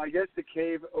 Well, I guess the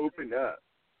cave opened up.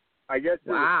 I guess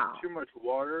there was too much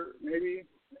water, maybe,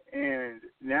 and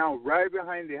now right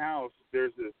behind the house,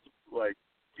 there's this like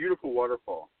beautiful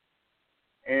waterfall,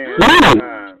 and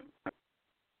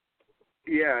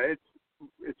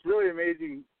it's really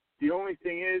amazing. The only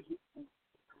thing is,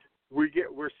 we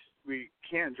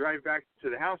can't drive back to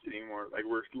the house anymore. Like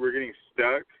we're getting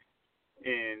stuck,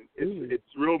 and it's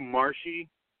real marshy,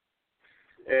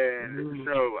 and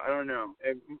so I don't know.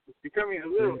 It's becoming a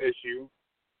little issue,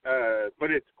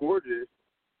 but it's gorgeous.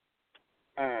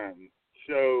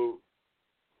 So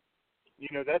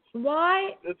that's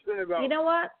why. That's been about. You know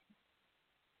what?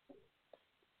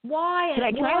 Why? Can I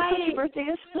ask what your birthday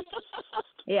is?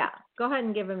 Yeah, go ahead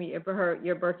and give him your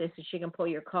birthday so she can pull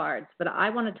your cards. But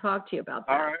I want to talk to you about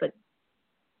that. All right. But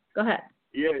go ahead.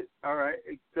 Yeah, all right.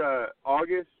 It's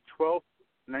August 12th,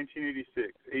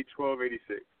 1986,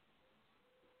 8/12/86.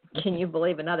 Can you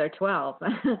believe another 12?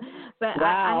 But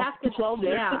wow. I have to 12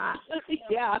 days. Yeah.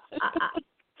 Yeah.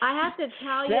 I have to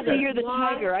tell you that's that you're the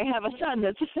tiger. I have a son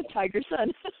that's a tiger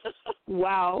son.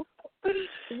 Wow.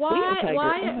 Why? Oh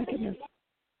my goodness.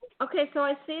 Okay, so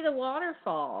I see the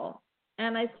waterfall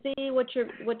and I see what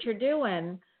you're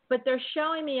doing, but they're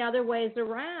showing me other ways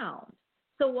around.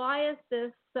 So why is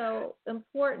this so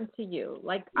important to you?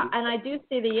 Like, and I do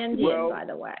see the Indian, by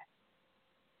the way.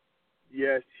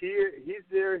 Yes, he's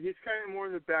there. He's kind of more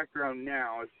in the background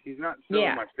now. He's not so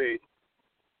in my face.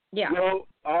 Yeah. Well,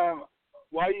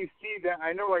 why you see that?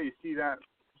 I know why you see that.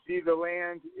 See, the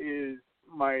land is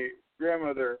my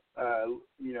grandmother.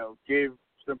 Gave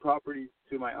some property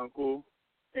to my uncle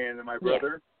and my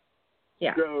brother.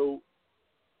 Yeah. So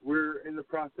we're in the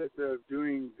process of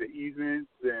doing the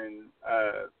easements and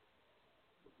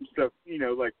stuff,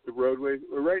 like the roadways.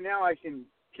 Right now I can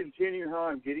continue how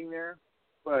I'm getting there,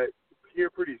 but here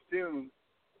pretty soon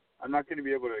I'm not going to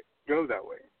be able to go that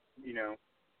way,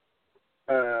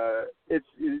 It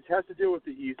has to deal with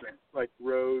the easements, like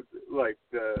roads, like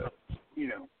the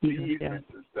easements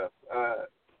and stuff.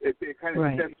 It kind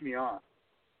of sets me off.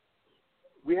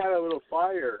 We had a little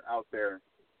fire out there,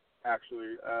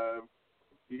 actually,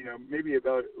 maybe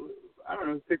about,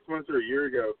 6 months or a year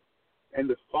ago. And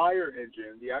the fire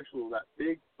engine, that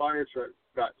big fire truck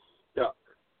got stuck.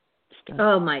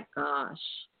 Oh, my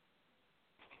gosh.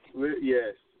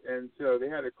 Yes. And so they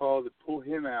had a call to pull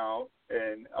him out.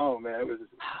 And, oh, man, it was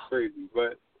crazy.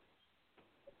 But,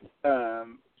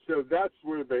 so that's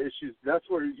where the issues. That's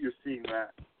where you're seeing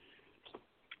that.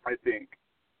 I think.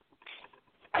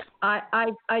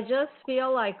 I just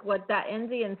feel like what that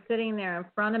Indian sitting there in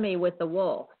front of me with the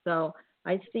wolf. So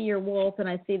I see your wolf and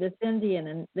I see this Indian,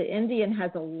 and the Indian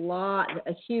has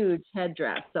a huge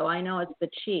headdress. So I know it's the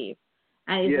chief,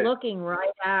 and he's looking right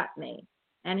at me,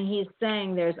 and he's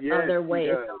saying there's other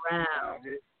ways around.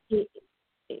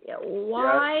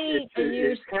 Why are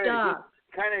you stuck?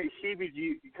 Kind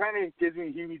of gives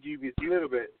me heebie-jeebies a little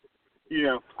bit. You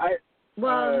know,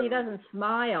 Well, he doesn't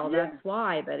smile. That's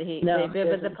why. But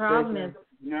but the problem is,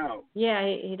 yeah,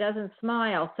 he doesn't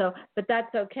smile. So, but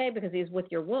that's okay because he's with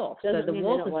your wolf. So the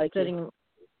wolf is sitting.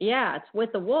 Yeah, it's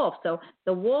with the wolf. So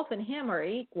the wolf and him are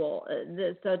equal.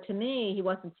 So to me, he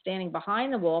wasn't standing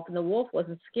behind the wolf, and the wolf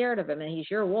wasn't scared of him, and he's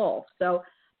your wolf. So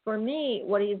for me,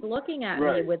 what he's looking at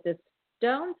me with this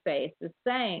stone face is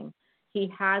saying he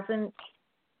hasn't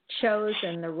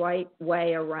chosen the right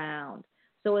way around.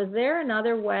 So is there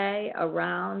another way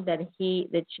around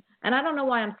and I don't know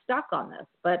why I'm stuck on this,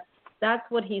 but that's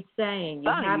what he's saying. You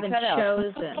haven't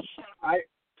chosen.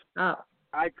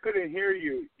 I couldn't hear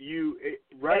you.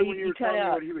 When you were telling me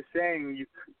what he was saying,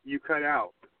 you cut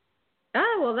out.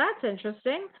 Oh, well, that's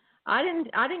interesting. I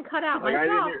didn't cut out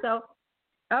myself. So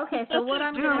okay, so what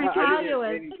I'm going to tell you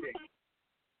is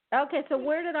okay. So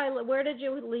where did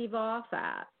you leave off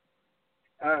at?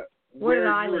 Where did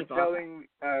I leave off?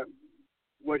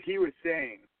 What he was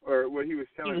saying, or what he was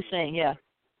telling. He was saying, yeah.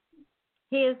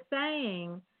 He is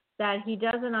saying that he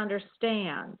doesn't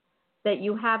understand that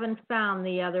you haven't found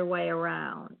the other way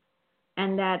around,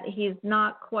 and that he's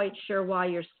not quite sure why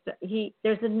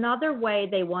there's another way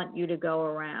they want you to go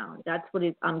around. That's what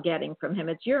I'm getting from him.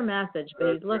 It's your message,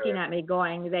 but he's looking at me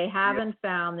going, they haven't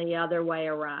found the other way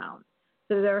around.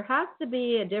 So there has to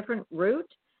be a different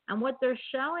route, and what they're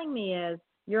showing me is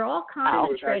you're all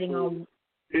concentrating on...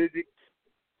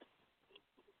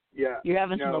 Yeah. You're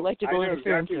having some electrical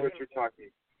interference. I know exactly what you're talking.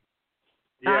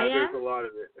 Yeah, there's a lot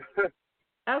of it.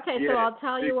 Okay, so I'll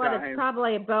tell you what, it's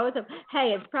probably both of...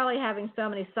 Hey, it's probably having so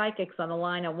many psychics on the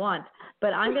line at once.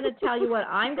 But I'm going to tell you what,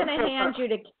 I'm going to hand you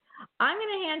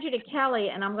to Kelly,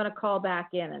 and I'm going to call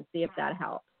back in and see if that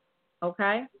helps.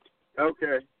 Okay?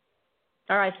 Okay.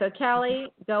 All right, so Kelly,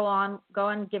 go on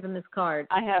and give him his card.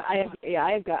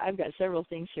 I've got several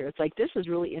things here. It's like, this is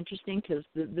really interesting because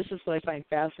this is what I find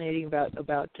fascinating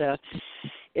about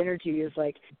energy is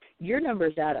like your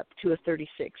numbers add up to a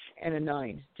 36 and a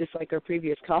 9, just like our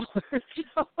previous callers.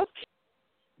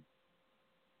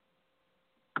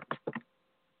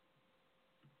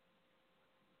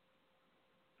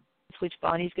 Which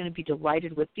Bonnie's going to be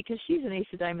delighted with because she's an ace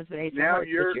of diamonds and ace of hearts.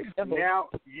 Now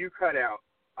you cut out.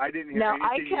 I didn't hear now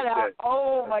anything I cut out. said.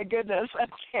 Oh my goodness.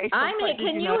 Okay.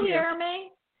 Can you hear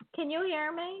me? Can you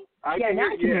hear me? I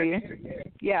can hear you.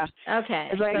 Yeah. Okay.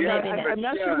 It's like, I'm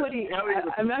not sure what he.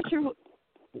 I'm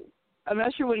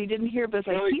not sure what he didn't hear, but it's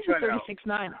like he's a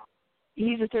 36-9.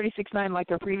 He's a 36-9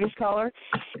 like our previous caller.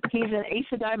 He's an ace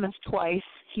of diamonds twice.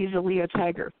 He's a Leo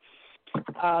Tiger.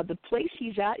 The place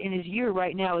he's at in his year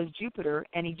right now is Jupiter,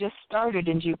 and he just started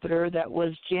in Jupiter. That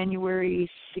was January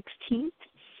 16th.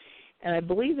 And I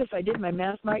believe if I did my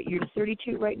math right, you're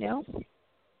 32 right now?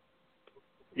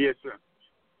 Yes, sir.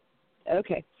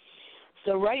 Okay.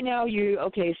 So right now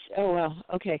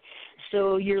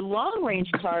So your long-range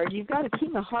card, you've got a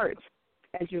King of Hearts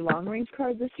as your long-range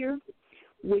card this year,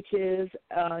 which is,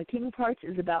 King of Hearts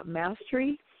is about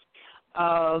mastery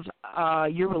of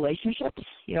your relationships,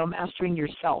 mastering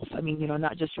yourself. I mean,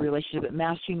 not just a relationship, but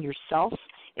mastering yourself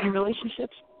in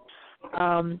relationships.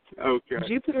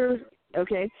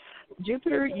 Okay.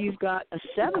 Jupiter, you've got a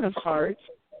 7 of Hearts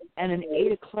and an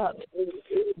 8 of Clubs.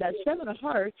 That 7 of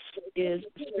Hearts is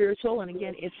spiritual, and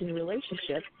again, it's in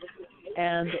relationship.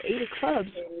 And the 8 of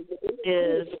Clubs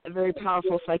is a very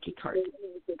powerful psychic card,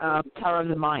 power of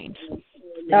the mind.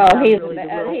 He's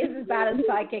as bad as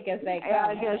psychic as they come.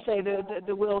 I was going to say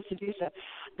the will to do so.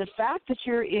 The fact that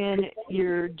you're in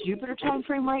your Jupiter time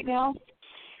frame right now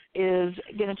is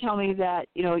going to tell me that,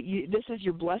 this is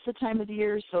your blessed time of the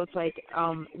year, so it's like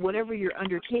whatever you're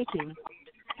undertaking,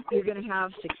 you're going to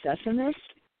have success in this.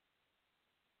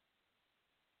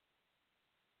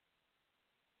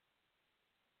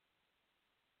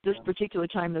 This particular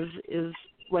time is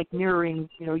like mirroring,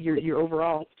 your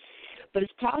overall. But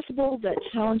it's possible that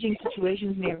challenging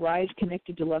situations may arise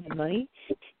connected to love and money.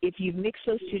 If you mix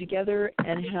those two together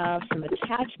and have some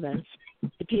attachments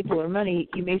to people or money,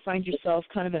 you may find yourself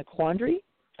kind of in a quandary.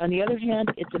 On the other hand,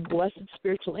 it's a blessed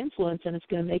spiritual influence, and it's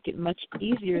going to make it much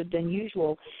easier than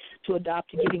usual to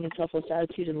adopt a giving and selfless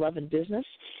attitude in love and business.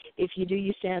 If you do,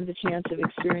 you stand the chance of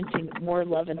experiencing more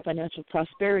love and financial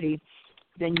prosperity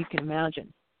than you can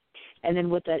imagine. And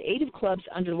then with that Eight of Clubs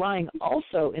underlying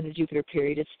also in the Jupiter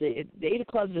period, it's the Eight of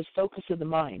Clubs is focus of the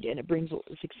mind, and it brings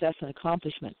success and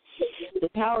accomplishment. The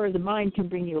power of the mind can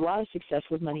bring you a lot of success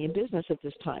with money and business at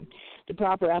this time. The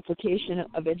proper application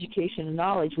of education and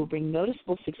knowledge will bring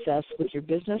noticeable success with your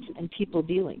business and people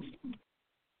dealings.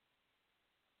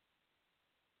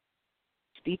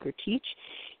 Speak or teach,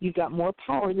 you've got more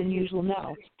power than usual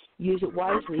now. Use it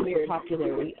wisely for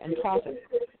popularity and profit.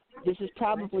 This is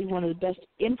probably one of the best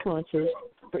influences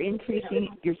for increasing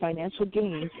your financial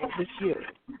gains this year.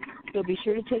 So be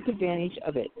sure to take advantage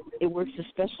of it. It works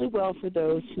especially well for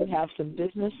those who have some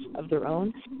business of their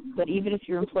own, but even if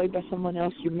you're employed by someone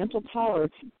else, your mental power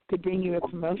could bring you a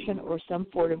promotion or some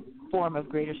form of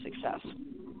greater success.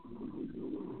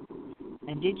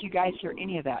 And did you guys hear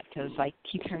any of that? Because I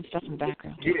keep hearing stuff in the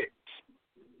background. Yeah.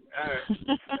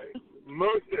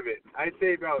 Most of it. I'd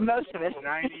say about most of it.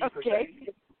 90%. Okay.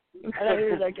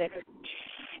 Okay.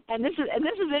 And this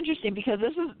is interesting because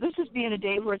this is being a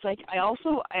day where it's like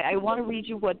I want to read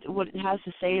you what it has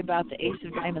to say about the Ace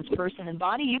of Diamonds person. And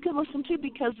Bonnie, you can listen too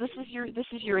because this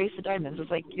is your Ace of Diamonds. It's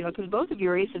like, because both of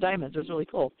you are Ace of Diamonds. It's really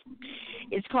cool.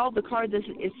 It's called the card.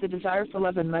 It's the desire for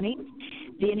love and money.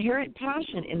 The inherent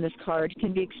passion in this card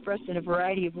can be expressed in a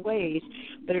variety of ways,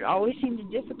 but it always seems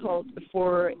difficult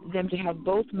for them to have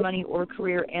both money or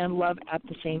career and love at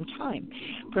the same time.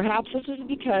 Perhaps this is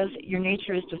because your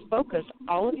nature is to focus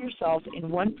all of yourself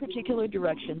in one particular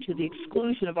direction to the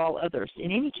exclusion of all others.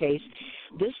 In any case,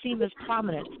 this theme is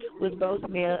prominent with both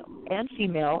male and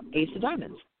female Ace of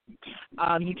Diamonds.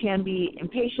 You can be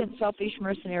impatient, selfish,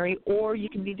 mercenary, or you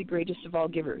can be the greatest of all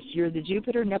givers. You're the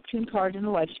Jupiter-Neptune card in the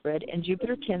life spread, and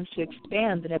Jupiter tends to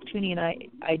expand the Neptunian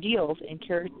ideals and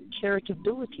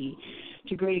charitability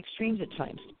to great extremes at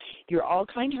times. You're all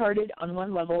kind-hearted on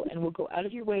one level and will go out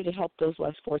of your way to help those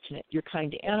less fortunate. You're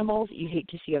kind to animals. You hate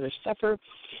to see others suffer.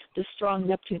 This strong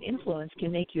Neptune influence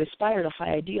can make you aspire to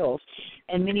high ideals,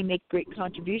 and many make great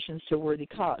contributions to a worthy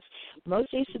cause.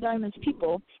 Most Ace of Diamonds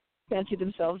people fancy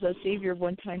themselves as savior of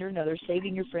one kind or another,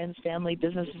 saving your friends, family,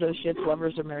 business associates,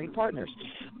 lovers, or married partners.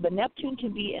 But Neptune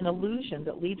can be an illusion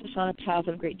that leads us on a path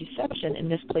of great deception and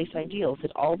misplaced ideals.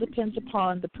 It all depends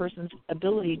upon the person's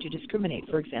ability to discriminate.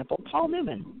 For example, Paul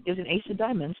Newman is an Ace of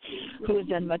Diamonds who has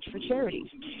done much for charities.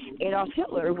 Adolf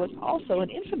Hitler was also an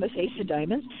infamous Ace of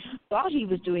Diamonds, thought he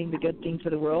was doing the good thing for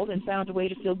the world, and found a way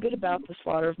to feel good about the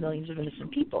slaughter of millions of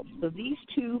innocent people. So these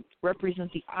two represent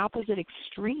the opposite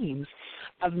extremes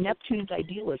of Neptune's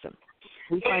idealism.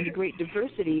 We find a great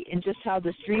diversity in just how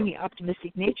this dreamy,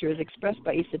 optimistic nature is expressed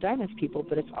by Ace of Diamonds people,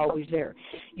 but it's always there.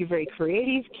 You're very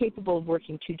creative, capable of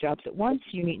working two jobs at once.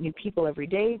 You meet new people every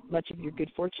day. Much of your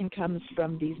good fortune comes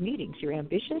from these meetings. You're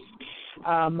ambitious.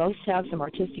 Most have some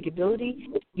artistic ability.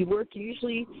 Your work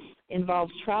usually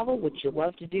involves travel, which you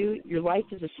love to do. Your life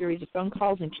is a series of phone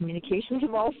calls and communications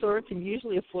of all sorts, and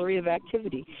usually a flurry of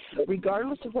activity.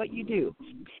 Regardless of what you do,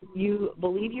 you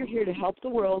believe you're here to help the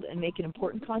world and make an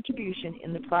important contribution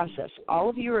in the process. All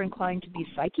of you are inclined to be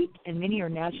psychic, and many are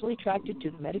naturally attracted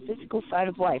to the metaphysical side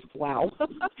of life. Wow.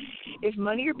 If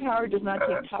money or power does not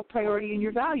take top priority in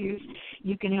your values,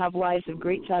 you can have lives of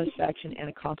great satisfaction and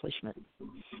accomplishment.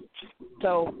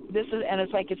 So this is, and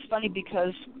it's like, it's funny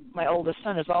because my oldest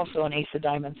son is also an Ace of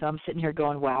Diamonds, so I'm sitting here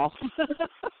going, wow.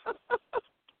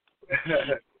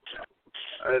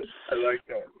 I like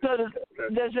that. So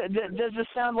does it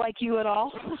sound like you at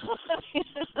all?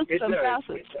 It Some does.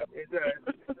 facets. It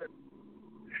does.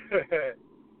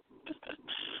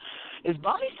 Is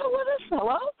Bonnie still with us?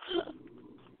 Hello?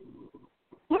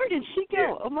 Where did she go?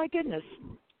 Yeah. Oh, my goodness.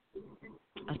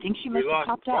 I think she must have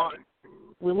popped Bonnie. out.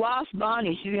 We lost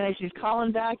Bonnie. She's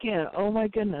calling back in. Oh, my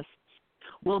goodness.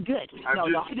 Well, good.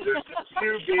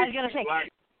 There's two big I was going to say.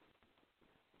 black.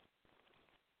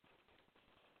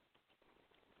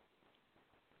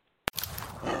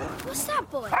 What's that,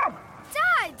 boy?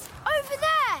 Dad! Over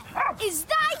there! Is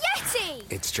that a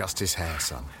Yeti? It's just his hair,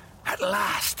 son. At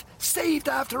last, saved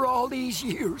after all these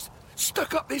years.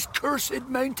 Stuck up this cursed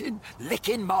mountain,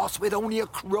 licking moss with only a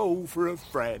crow for a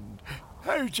friend.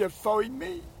 How'd you find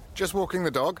me? Just walking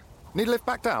the dog. Need a lift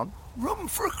back down? Room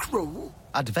for a crow?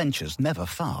 Adventures never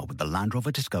far with the Land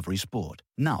Rover Discovery Sport.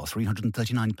 Now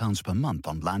 £339 per month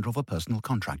on Land Rover Personal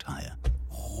Contract Hire.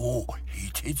 Oh,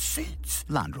 heated seats.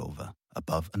 Land Rover.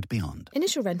 Above and beyond.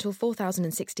 Initial rental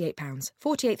 £4,068.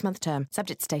 48th month term.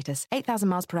 Subject status. 8,000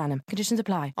 miles per annum. Conditions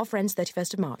apply. Offer ends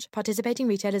 31st of March. Participating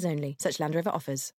retailers only. Such Land Rover offers.